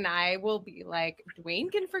Dwayne and I will be like,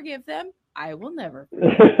 Dwayne can forgive them. I will never.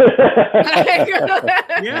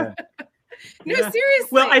 Yeah. No, seriously.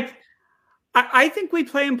 Well, I think we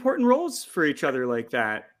play important roles for each other like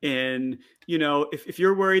that. And, if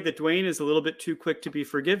you're worried that Dwayne is a little bit too quick to be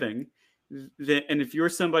forgiving, and if you're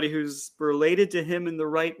somebody who's related to him in the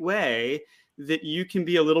right way, that you can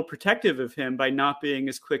be a little protective of him by not being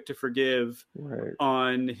as quick to forgive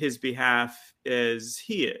on his behalf as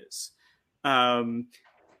he is. On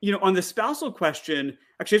the spousal question,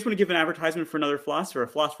 actually, I just want to give an advertisement for another philosopher. A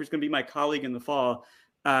philosopher who's going to be my colleague in the fall,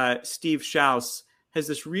 Steve Schaus, has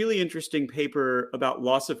this really interesting paper about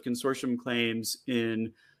loss of consortium claims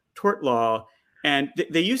in tort law. And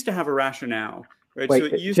they used to have a rationale, right? Wait, so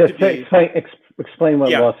it used to be... Explain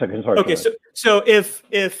what loss of consortium is. Okay, so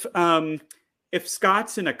if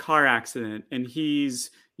Scott's in a car accident and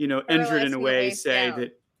he's, injured in a way, so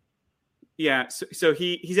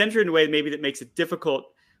he's injured in a way maybe that makes it difficult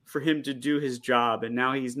for him to do his job. And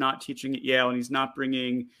now he's not teaching at Yale, and he's not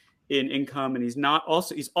bringing in income, and he's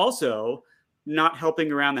also not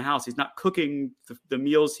helping around the house. He's not cooking the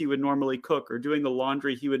meals he would normally cook or doing the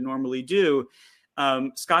laundry he would normally do.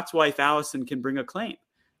 Scott's wife, Allison, can bring a claim,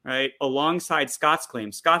 right? Alongside Scott's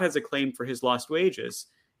claim. Scott has a claim for his lost wages.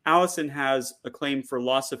 Allison has a claim for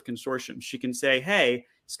loss of consortium. She can say, hey,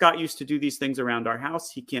 Scott used to do these things around our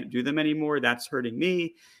house. He can't do them anymore. That's hurting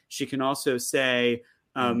me. She can also say,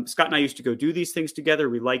 Scott and I used to go do these things together.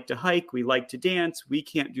 We like to hike. We like to dance. We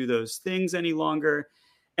can't do those things any longer.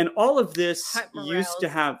 And all of this used to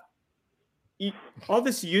have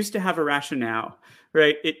a rationale,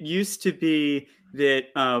 right? It used to be that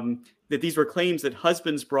that these were claims that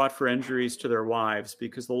husbands brought for injuries to their wives,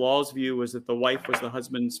 because the law's view was that the wife was the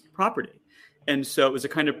husband's property. And so it was a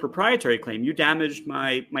kind of proprietary claim. You damaged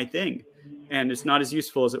my thing, and it's not as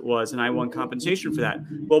useful as it was, and I want compensation for that.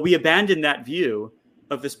 Well, we abandoned that view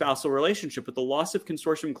of the spousal relationship, but the loss of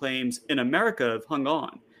consortium claims in America have hung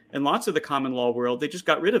on. And lots of the common law world, they just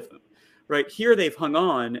got rid of them, right? Here they've hung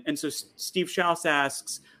on. And so Steve Schaus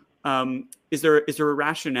asks, is there a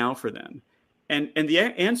rationale for them? And the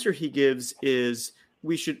answer he gives is,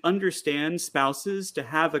 we should understand spouses to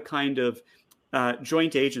have a kind of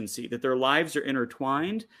joint agency, that their lives are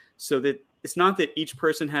intertwined, so that it's not that each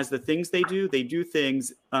person has the things they do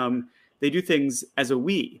things as a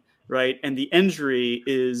we, right? And the injury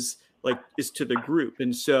is to the group.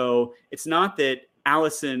 And so it's not that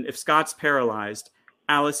Allison, if Scott's paralyzed,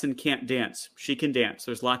 Allison can't dance. She can dance.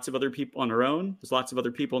 There's lots of other people on her own. There's lots of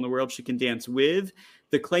other people in the world she can dance with.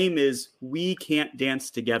 The claim is, we can't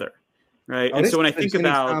dance together, right? And so when I think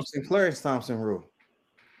about Clarence Thompson rule,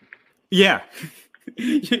 it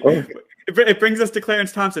brings us to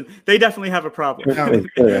Clarence Thompson. They definitely have a problem.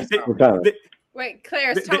 Wait,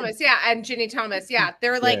 Clarence Thomas, and Ginny Thomas,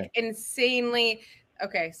 they're like insanely.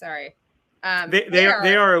 Okay, sorry.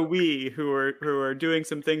 They are a we who are doing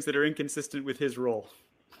some things that are inconsistent with his role.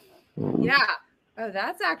 Yeah. Oh,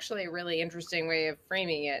 that's actually a really interesting way of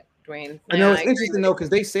framing it, Dwayne. I know it's interesting though, because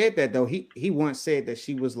they said that though. He once said that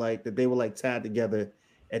she was like that they were like tied together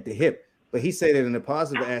at the hip, but he said it in a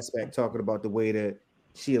positive aspect, talking about the way that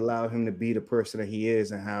she allowed him to be the person that he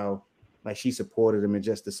is, and how like she supported him in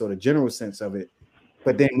just the sort of general sense of it.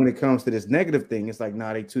 But then when it comes to this negative thing, it's like,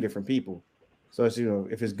 nah, they two different people. So it's,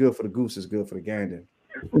 if it's good for the goose, it's good for the gander.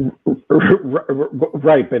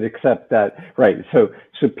 Right, but except that, right. So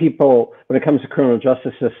people, when it comes to criminal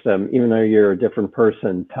justice system, even though you're a different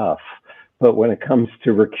person, tough. But when it comes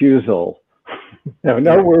to recusal,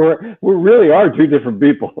 we really are two different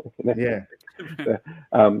people. Yeah.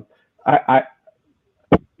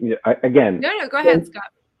 Again. No, go ahead,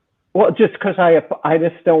 Scott. Well, just because I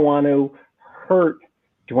just don't want to hurt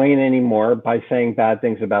Dwayne anymore by saying bad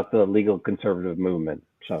things about the legal conservative movement.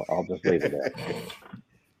 So I'll just leave it there.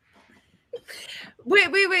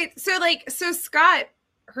 Wait. So Scott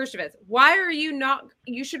Hershovitz, why are you not?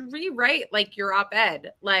 You should rewrite like your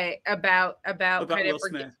op-ed, like about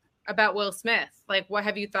Will Smith. Like, what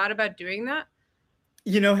have you thought about doing that?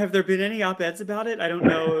 Have there been any op-eds about it? I don't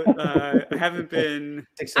know. I haven't been.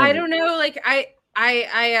 I don't know. Like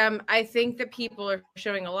I think that people are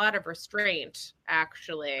showing a lot of restraint.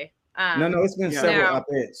 Actually, no, it's been several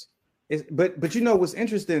op-eds. But what's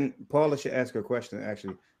interesting? Paula should ask her a question.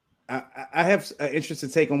 Actually, I have an interesting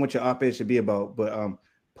take on what your op-ed should be about. But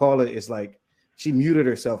Paula is like, she muted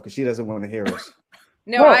herself because she doesn't want to hear us.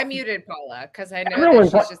 No, I muted Paula because I know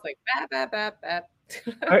that she's just like bap.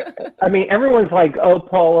 I mean, everyone's like, oh,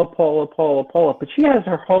 Paula, but she has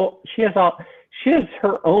her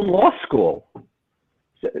own law school.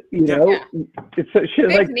 So, she's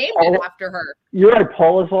They've named it after her. You're at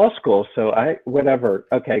Paula's law school, so whatever.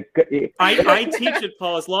 Okay. I teach at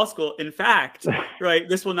Paula's law school. In fact, right,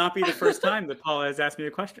 this will not be the first time that Paula has asked me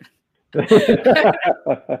a question.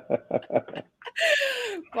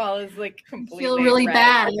 Paula's like completely. I feel really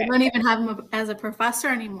bad. Okay. I don't even have him as a professor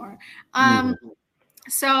anymore.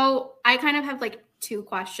 So I kind of have like two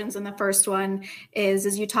questions. And the first one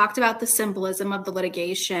is you talked about the symbolism of the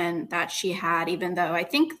litigation that she had, even though I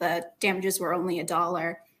think the damages were only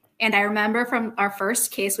 $1. And I remember from our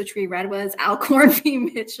first case, which we read was Alcorn v.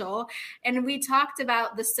 Mitchell. And we talked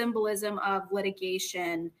about the symbolism of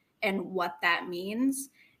litigation and what that means.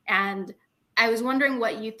 And I was wondering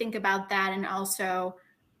what you think about that. And also,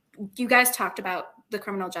 you guys talked about the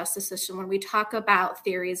criminal justice system. When we talk about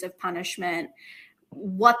theories of punishment,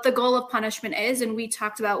 what the goal of punishment is, and we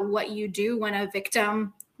talked about what you do when a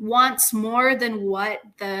victim wants more than what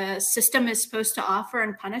the system is supposed to offer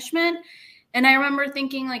in punishment. And I remember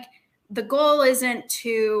thinking, like, the goal isn't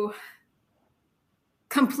to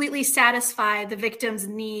completely satisfy the victim's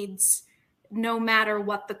needs no matter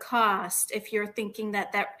what the cost, if you're thinking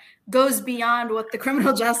that goes beyond what the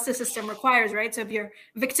criminal justice system requires, right? So if your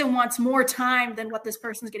victim wants more time than what this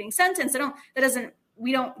person's getting sentenced,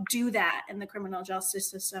 we don't do that in the criminal justice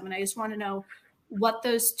system. And I just want to know what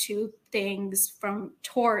those two things from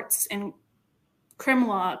torts and crim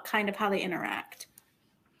law, kind of how they interact.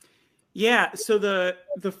 Yeah. So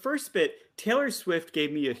the first bit, Taylor Swift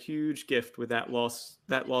gave me a huge gift with that lawsuit.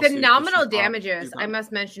 The nominal damages, I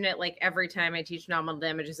must mention it like every time I teach nominal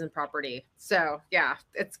damages in property. So yeah,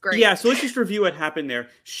 it's great. Yeah. So let's just review what happened there.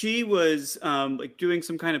 She was like doing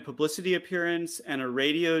some kind of publicity appearance, and a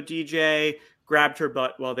radio DJ grabbed her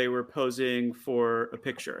butt while they were posing for a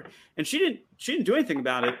picture. And she didn't do anything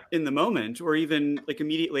about it in the moment or even like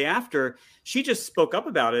immediately after. She just spoke up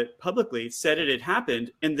about it publicly, said it had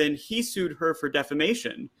happened, and then he sued her for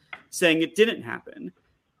defamation, saying it didn't happen.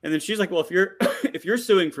 And then she's like, well, if you're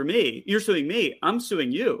suing for me, you're suing me, I'm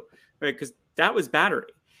suing you, right? Because that was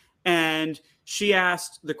battery. And she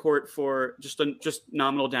asked the court for just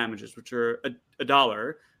nominal damages, which are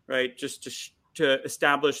 $1, right? Just to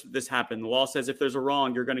establish that this happened. The law says if there's a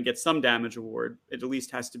wrong, you're going to get some damage award. It at least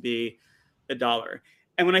has to be $1.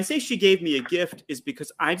 And when I say she gave me a gift, is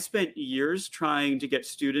because I'd spent years trying to get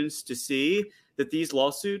students to see that these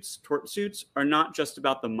lawsuits, tort suits, are not just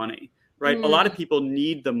about the money, right? A lot of people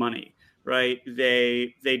need the money, right?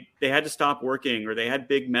 They had to stop working, or they had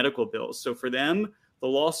big medical bills. So for them, the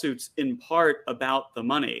lawsuit's in part about the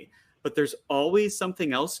money, but there's always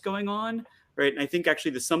something else going on, right? And I think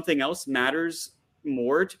actually the something else matters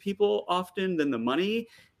more to people often than the money.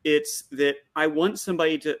 It's that I want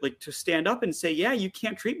somebody to stand up and say, yeah, you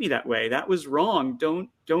can't treat me that way. That was wrong. Don't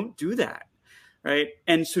do that. Right.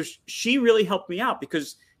 And so she really helped me out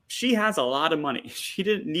because she has a lot of money. She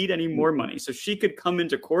didn't need any more money. So she could come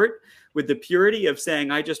into court with the purity of saying,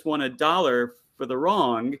 I just want $1 for the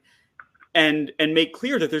wrong, and make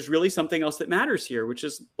clear that there's really something else that matters here, which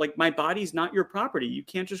is like, my body's not your property. You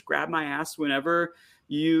can't just grab my ass whenever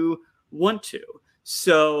you want to.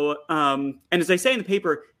 So, and as I say in the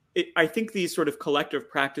paper, I think these sort of collective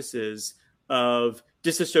practices of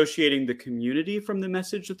disassociating the community from the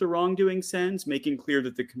message that the wrongdoing sends, making clear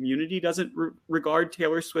that the community doesn't regard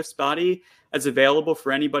Taylor Swift's body as available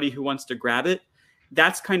for anybody who wants to grab it.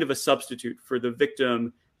 That's kind of a substitute for the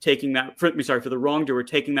victim taking that, for the wrongdoer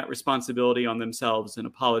taking that responsibility on themselves and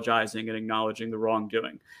apologizing and acknowledging the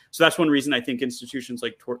wrongdoing. So that's one reason I think institutions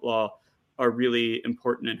like tort law are really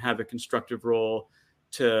important and have a constructive role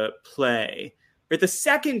to play. Right. The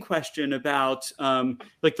second question about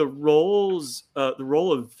like the role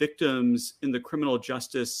of victims in the criminal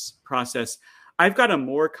justice process, I've got a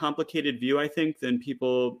more complicated view, I think, than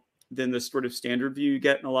the sort of standard view you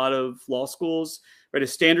get in a lot of law schools. Right. A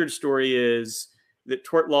standard story is that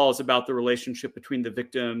tort law is about the relationship between the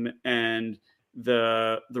victim and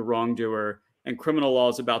the wrongdoer, and criminal law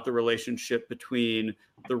is about the relationship between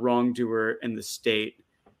the wrongdoer and the state.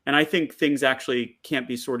 And I think things actually can't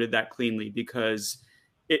be sorted that cleanly, because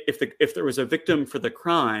if there was a victim for the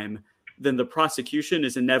crime, then the prosecution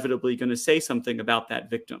is inevitably going to say something about that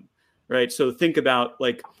victim, right? So think about,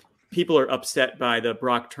 like, people are upset by the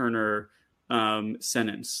Brock Turner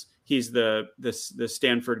sentence. He's the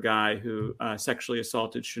Stanford guy who sexually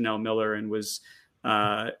assaulted Chanel Miller and was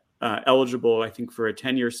eligible, I think, for a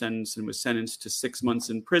 10-year sentence, and was sentenced to 6 months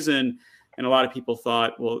in prison. And a lot of people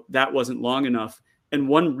thought, well, that wasn't long enough. And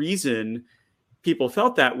one reason people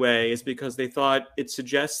felt that way is because they thought it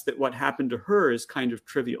suggests that what happened to her is kind of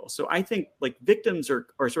trivial. So I think, like, victims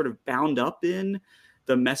are sort of bound up in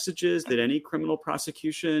the messages that any criminal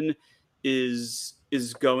prosecution is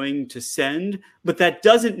going to send, but that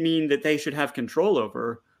doesn't mean that they should have control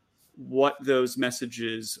over what those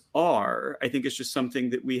messages are. I think it's just something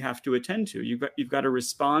that we have to attend to. You've got to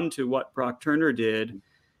respond to what Brock Turner did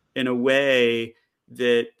in a way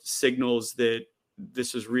that signals that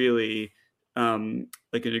this is really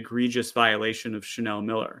like an egregious violation of Chanel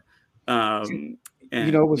Miller. And,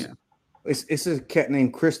 it's a cat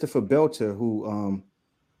named Christopher Belter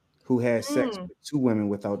who had sex with 2 women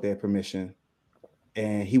without their permission,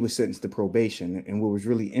 and he was sentenced to probation. And what was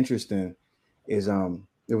really interesting is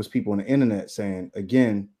there was people on the internet saying,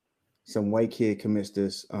 again, some white kid commits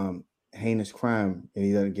this heinous crime and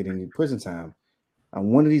he doesn't get any prison time.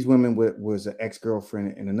 One of these women was an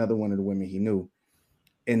ex-girlfriend, and another one of the women he knew.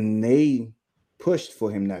 And they pushed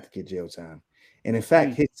for him not to get jail time. And in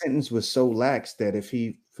fact, his sentence was so lax that if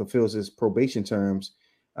he fulfills his probation terms,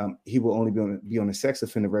 he will only be on the sex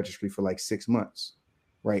offender registry for like 6 months,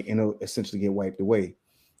 right? And it'll essentially get wiped away.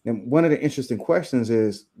 And one of the interesting questions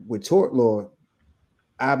is, with tort law,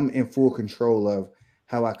 I'm in full control of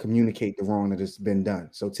how I communicate the wrong that has been done.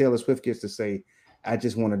 So Taylor Swift gets to say, I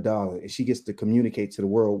just want $1. And she gets to communicate to the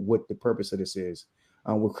world what the purpose of this is.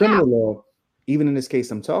 With criminal law, even in this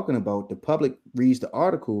case I'm talking about, the public reads the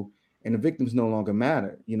article and the victims no longer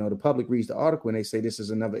matter. You know, the public reads the article and they say this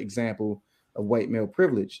is another example of white male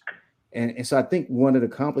privilege. And so I think one of the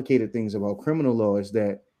complicated things about criminal law is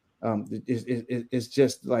that it's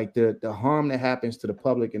just like the harm that happens to the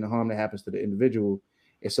public and the harm that happens to the individual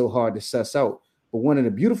is so hard to suss out. But one of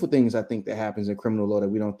the beautiful things I think that happens in criminal law that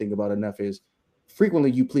we don't think about enough is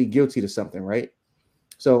frequently you plead guilty to something, right?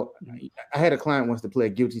 So I had a client once to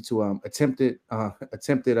plead guilty to attempted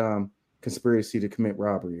conspiracy to commit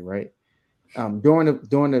robbery, right? During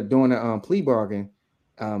the plea bargain,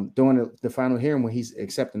 during the final hearing when he's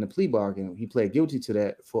accepting the plea bargain, he pled guilty to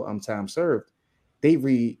that for time served. They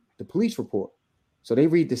read the police report. So they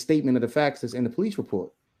read the statement of the facts that's in the police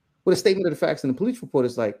report. Well, the statement of the facts in the police report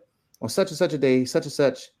is like, on such and such a day, such and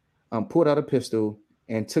such pulled out a pistol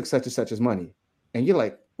and took such and such's money. And you're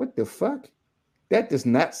like, what the fuck? That does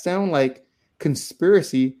not sound like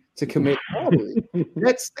conspiracy to commit robbery.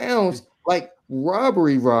 That sounds like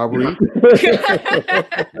robbery. You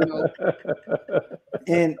know?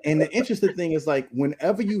 And the interesting thing is, like,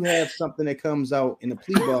 whenever you have something that comes out in the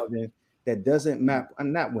plea bargain that doesn't map,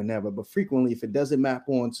 not whenever, but frequently, if it doesn't map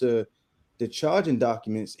onto the charging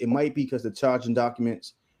documents, it might be because the charging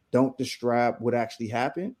documents don't describe what actually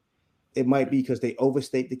happened. It might be because they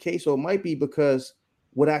overstate the case, or it might be because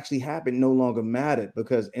what actually happened no longer mattered,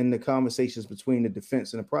 because in the conversations between the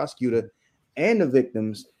defense and the prosecutor and the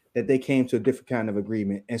victims, that they came to a different kind of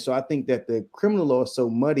agreement. And so I think that the criminal law is so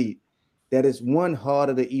muddy that it's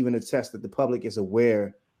harder to even attest that the public is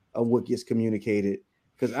aware of what gets communicated.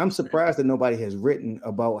 Because I'm surprised that nobody has written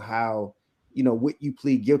about how, you know, what you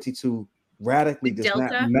plead guilty to radically does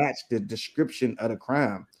not match the description of the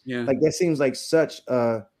crime. Yeah. Like, that seems like such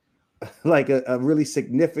a really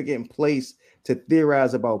significant place to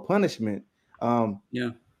theorize about punishment. But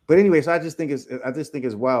anyways, I just think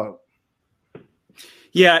it's wild.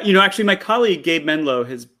 Yeah, actually, my colleague Gabe Menlo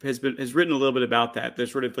has written a little bit about that.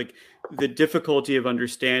 There's sort of like the difficulty of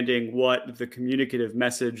understanding what the communicative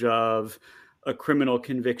message of a criminal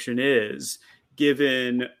conviction is,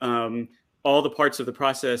 given all the parts of the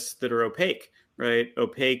process that are opaque, right?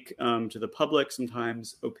 Opaque to the public,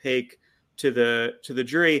 sometimes opaque to the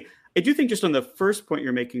jury. I do think, just on the first point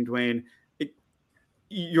you're making, Dwayne,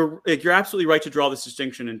 you're absolutely right to draw this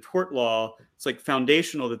distinction. In tort law, it's like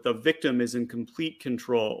foundational that the victim is in complete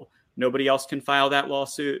control. Nobody else can file that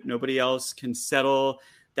lawsuit. Nobody else can settle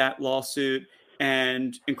that lawsuit.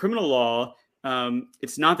 And in criminal law,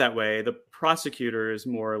 it's not that way. The prosecutor is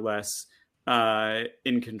more or less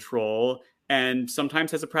in control, and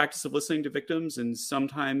sometimes has a practice of listening to victims, and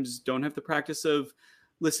sometimes don't have the practice of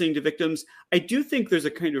listening to victims. I do think there's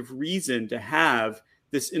a kind of reason to have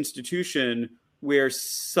this institution where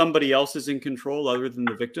somebody else is in control other than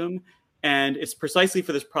the victim. And it's precisely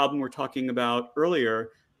for this problem we're talking about earlier.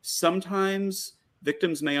 Sometimes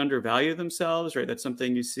victims may undervalue themselves, right? That's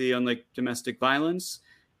something you see on like domestic violence.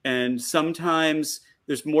 And sometimes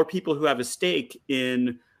there's more people who have a stake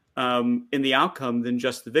in the outcome than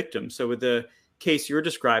just the victim. So with the case you're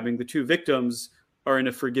describing, the two victims are in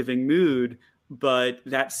a forgiving mood, but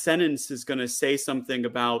that sentence is going to say something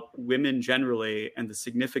about women generally and the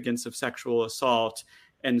significance of sexual assault.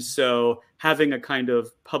 And so having a kind of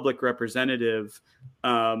public representative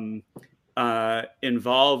involved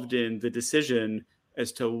in the decision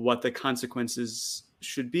as to what the consequences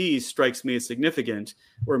should be strikes me as significant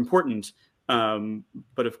or important.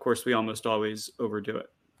 But of course, we almost always overdo it.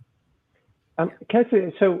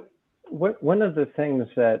 Cassie, so one of the things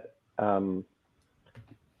that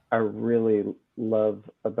I really love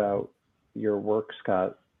about your work,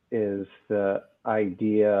 Scott, is the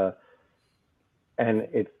idea, and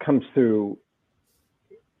it comes through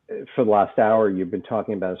for the last hour you've been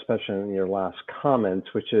talking about, especially in your last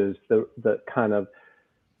comments, which is the kind of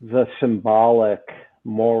the symbolic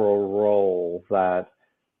moral role that,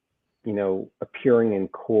 appearing in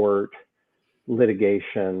court,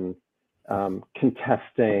 litigation,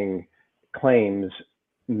 contesting claims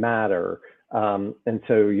matter. And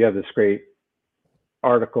so you have this great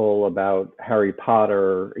article about Harry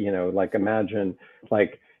Potter, like imagine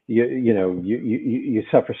like you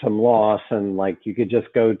suffer some loss and like you could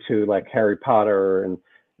just go to like Harry Potter and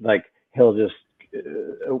like he'll just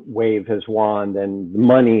wave his wand and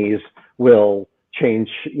monies will change,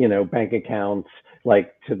 bank accounts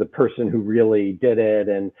like to the person who really did it,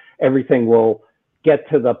 and everything will get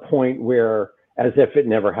to the point where as if it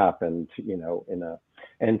never happened,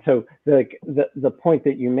 and so the point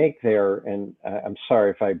that you make there, and I'm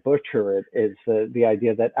sorry if I butcher it, is the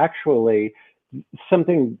idea that actually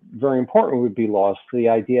something very important would be lost, the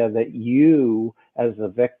idea that you as the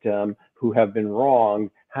victim who have been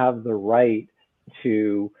wronged have the right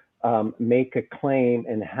to make a claim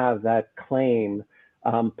and have that claim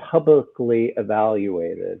publicly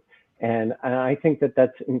evaluated. And I think that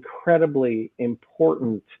that's incredibly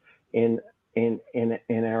important in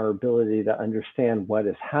our ability to understand what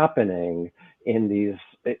is happening in the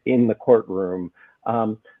courtroom.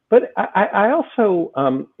 But I also,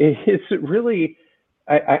 it's really,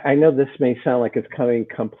 I know this may sound like it's coming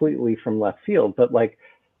completely from left field, but like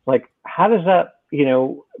how does that,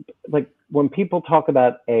 like when people talk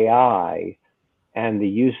about AI and the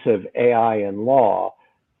use of AI in law,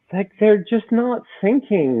 like they're just not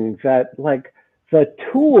thinking that like the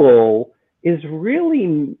tool is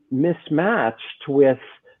really mismatched with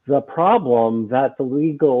the problem that the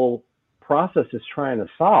legal process is trying to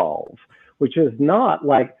solve, which is not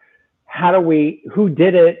like who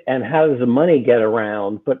did it and how does the money get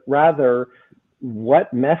around, but rather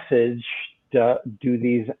what message do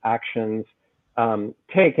these actions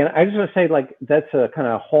take. And I just want to say, like, that's a kind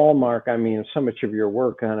of hallmark. I mean, so much of your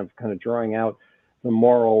work kind of drawing out the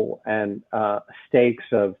moral and stakes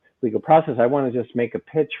of legal process. I want to just make a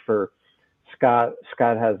pitch for Scott.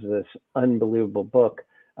 Scott has this unbelievable book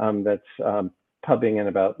that's pubbing in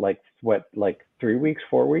about like 3 weeks,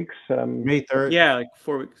 4 weeks. May 3rd. Yeah, like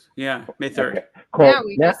 4 weeks. Yeah, May 3rd. Okay. Cool.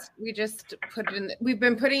 Yeah, we just put it in. We've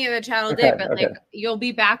been putting it in the channel today, but like you'll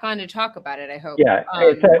be back on to talk about it. I hope. Yeah,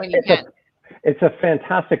 when you can. It's a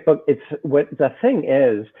fantastic book. It's what the thing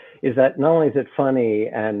is that not only is it funny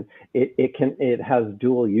and it has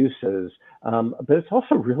dual uses, but it's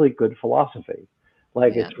also really good philosophy.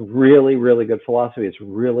 Like it's really, really good philosophy. It's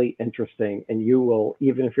really interesting. And you will,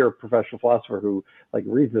 even if you're a professional philosopher who like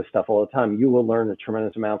reads this stuff all the time, you will learn a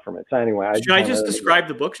tremendous amount from it. So anyway, should I just describe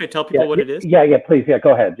the book? Should I tell people what it is? Yeah, please. Yeah,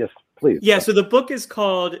 go ahead. Just please. Yeah. So the book is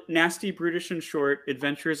called Nasty, Brutish, and Short: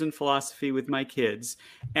 Adventures in Philosophy with My Kids.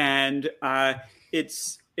 And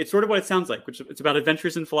it's it's sort of what it sounds like, which it's about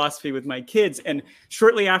adventures in philosophy with my kids. And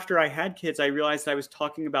shortly after I had kids, I realized I was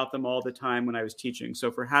talking about them all the time when I was teaching.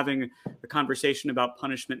 So for having a conversation about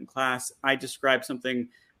punishment in class, I described something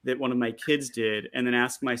that one of my kids did and then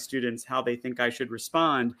asked my students how they think I should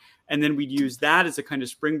respond. And then we'd use that as a kind of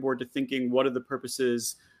springboard to thinking, what are the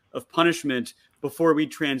purposes of punishment before we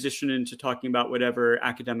transition into talking about whatever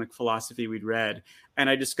academic philosophy we'd read. And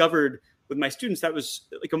I discovered with my students, that was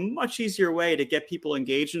like a much easier way to get people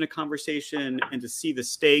engaged in a conversation and to see the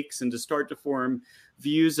stakes and to start to form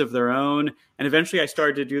views of their own. And eventually I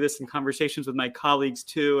started to do this in conversations with my colleagues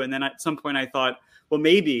too. And then at some point I thought, well,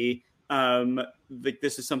 maybe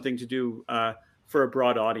this is something to do for a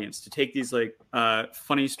broad audience, to take these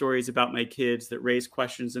funny stories about my kids that raise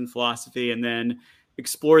questions in philosophy and then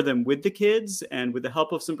explore them with the kids and with the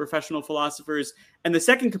help of some professional philosophers. And the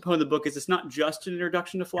second component of the book is it's not just an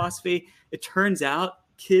introduction to philosophy. It turns out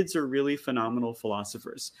kids are really phenomenal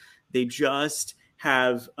philosophers. They just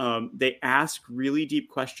have, they ask really deep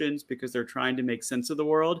questions because they're trying to make sense of the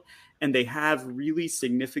world. And they have really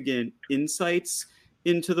significant insights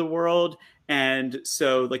into the world. And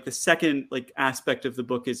so the second aspect of the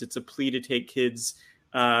book is it's a plea to take kids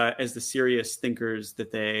as the serious thinkers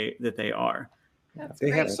that they are.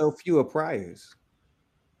 They have so fewer priors.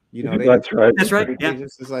 That's right. That's right. Yeah.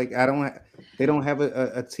 It's like they don't have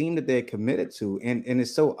a team that they're committed to, and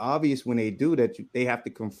it's so obvious when they do that they have to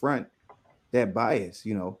confront that bias.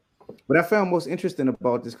 What I found most interesting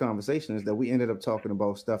about this conversation is that we ended up talking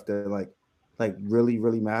about stuff that really,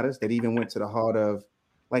 really matters. That even went to the heart of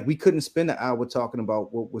we couldn't spend an hour talking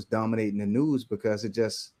about what was dominating the news because it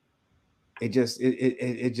just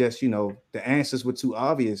the answers were too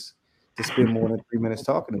obvious to spend more than 3 minutes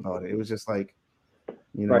talking about it. It was just right.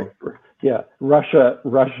 Yeah. Russia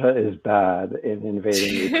is bad in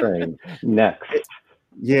invading Ukraine. Next.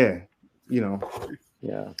 Yeah. Yeah.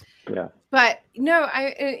 But no,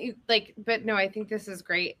 I think this is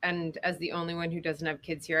great. And as the only one who doesn't have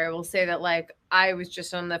kids here, I will say that I was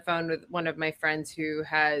just on the phone with one of my friends who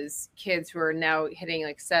has kids who are now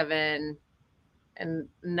hitting 7 and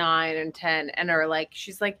 9 and 10 and are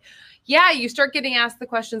she's like, yeah, you start getting asked the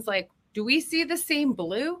questions do we see the same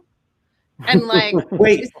blue? And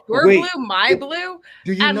wait, is your blue my blue?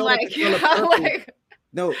 Do you know the color purple?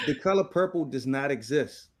 No, the color purple does not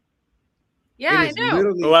exist. Yeah, I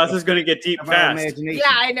know. Well, this is going to get deep fast. Yeah,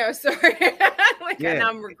 I know. Sorry. Now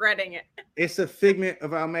I'm regretting it. It's a figment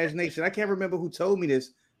of our imagination. I can't remember who told me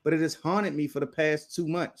this, but it has haunted me for the past 2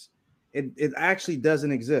 months. It actually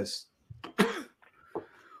doesn't exist.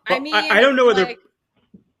 I mean, I don't know whether...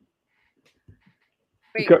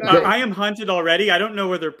 Wait, I am haunted already. I don't know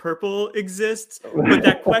whether purple exists, but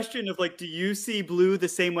that question of do you see blue the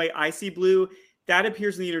same way I see blue? That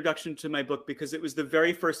appears in the introduction to my book because it was the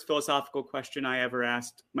very first philosophical question I ever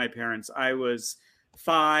asked my parents. I was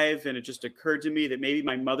 5 and it just occurred to me that maybe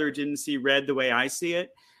my mother didn't see red the way I see it.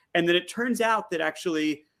 And then it turns out that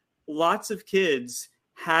actually lots of kids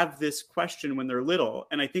have this question when they're little.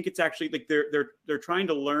 And I think it's actually they're trying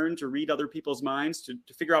to learn to read other people's minds, to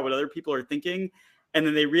figure out what other people are thinking. And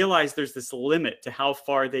then they realize there's this limit to how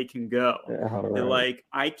far they can go. Yeah, they're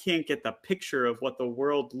I can't get the picture of what the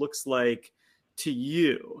world looks like to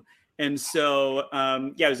you. And so,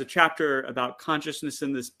 there's a chapter about consciousness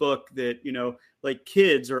in this book that,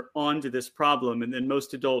 kids are onto this problem. And then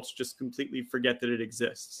most adults just completely forget that it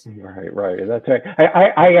exists. Right. That's right.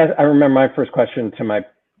 I remember my first question to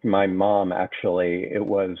my mom, actually, it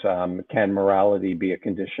was, can morality be a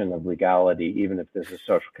condition of legality, even if there's a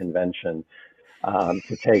social convention? To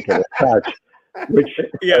take it as such, which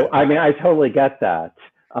I totally get that.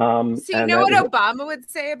 So you know what Obama would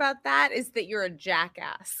say about that is that you're a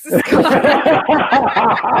jackass.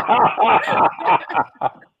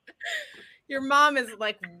 Your mom is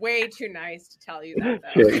way too nice to tell you that.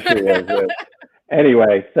 She is.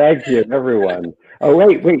 Anyway, thank you, everyone. Oh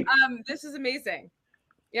wait. This is amazing.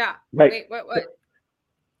 Yeah. Wait, what?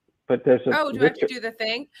 But there's do I have to do the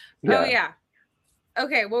thing? Yeah. Oh yeah.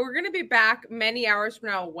 Okay, well, we're going to be back many hours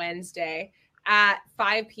from now, Wednesday at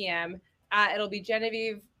 5 p.m. It'll be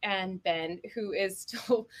Genevieve and Ben, who is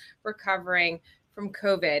still recovering from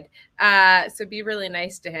COVID. So be really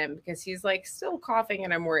nice to him because he's still coughing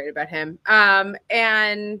and I'm worried about him.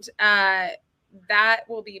 And that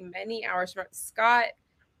will be many hours from now. Scott,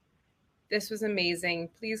 this was amazing.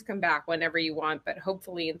 Please come back whenever you want, but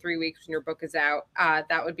hopefully in 3 weeks when your book is out,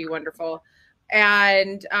 that would be wonderful.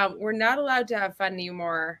 And we're not allowed to have fun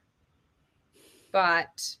anymore.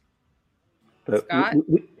 But Scott?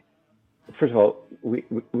 First of all, we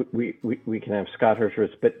can have Scott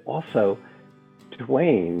Hirschowitz, but also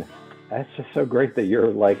Dwayne. That's just so great that you're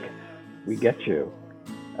we get you.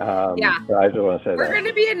 Yeah. So I just want to say we're going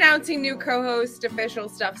to be announcing new co-host official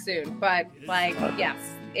stuff soon, but yes,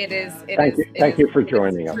 it is. Thank you for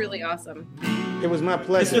joining us. It's really awesome. It was my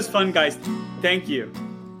pleasure. This was fun, guys. Thank you.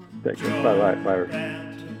 Thank you. Bye.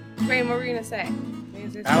 Wayne, what were you going to say?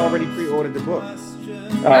 I already pre-ordered the book.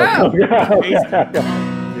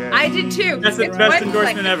 I did too. That's the best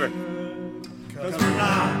endorsement ever.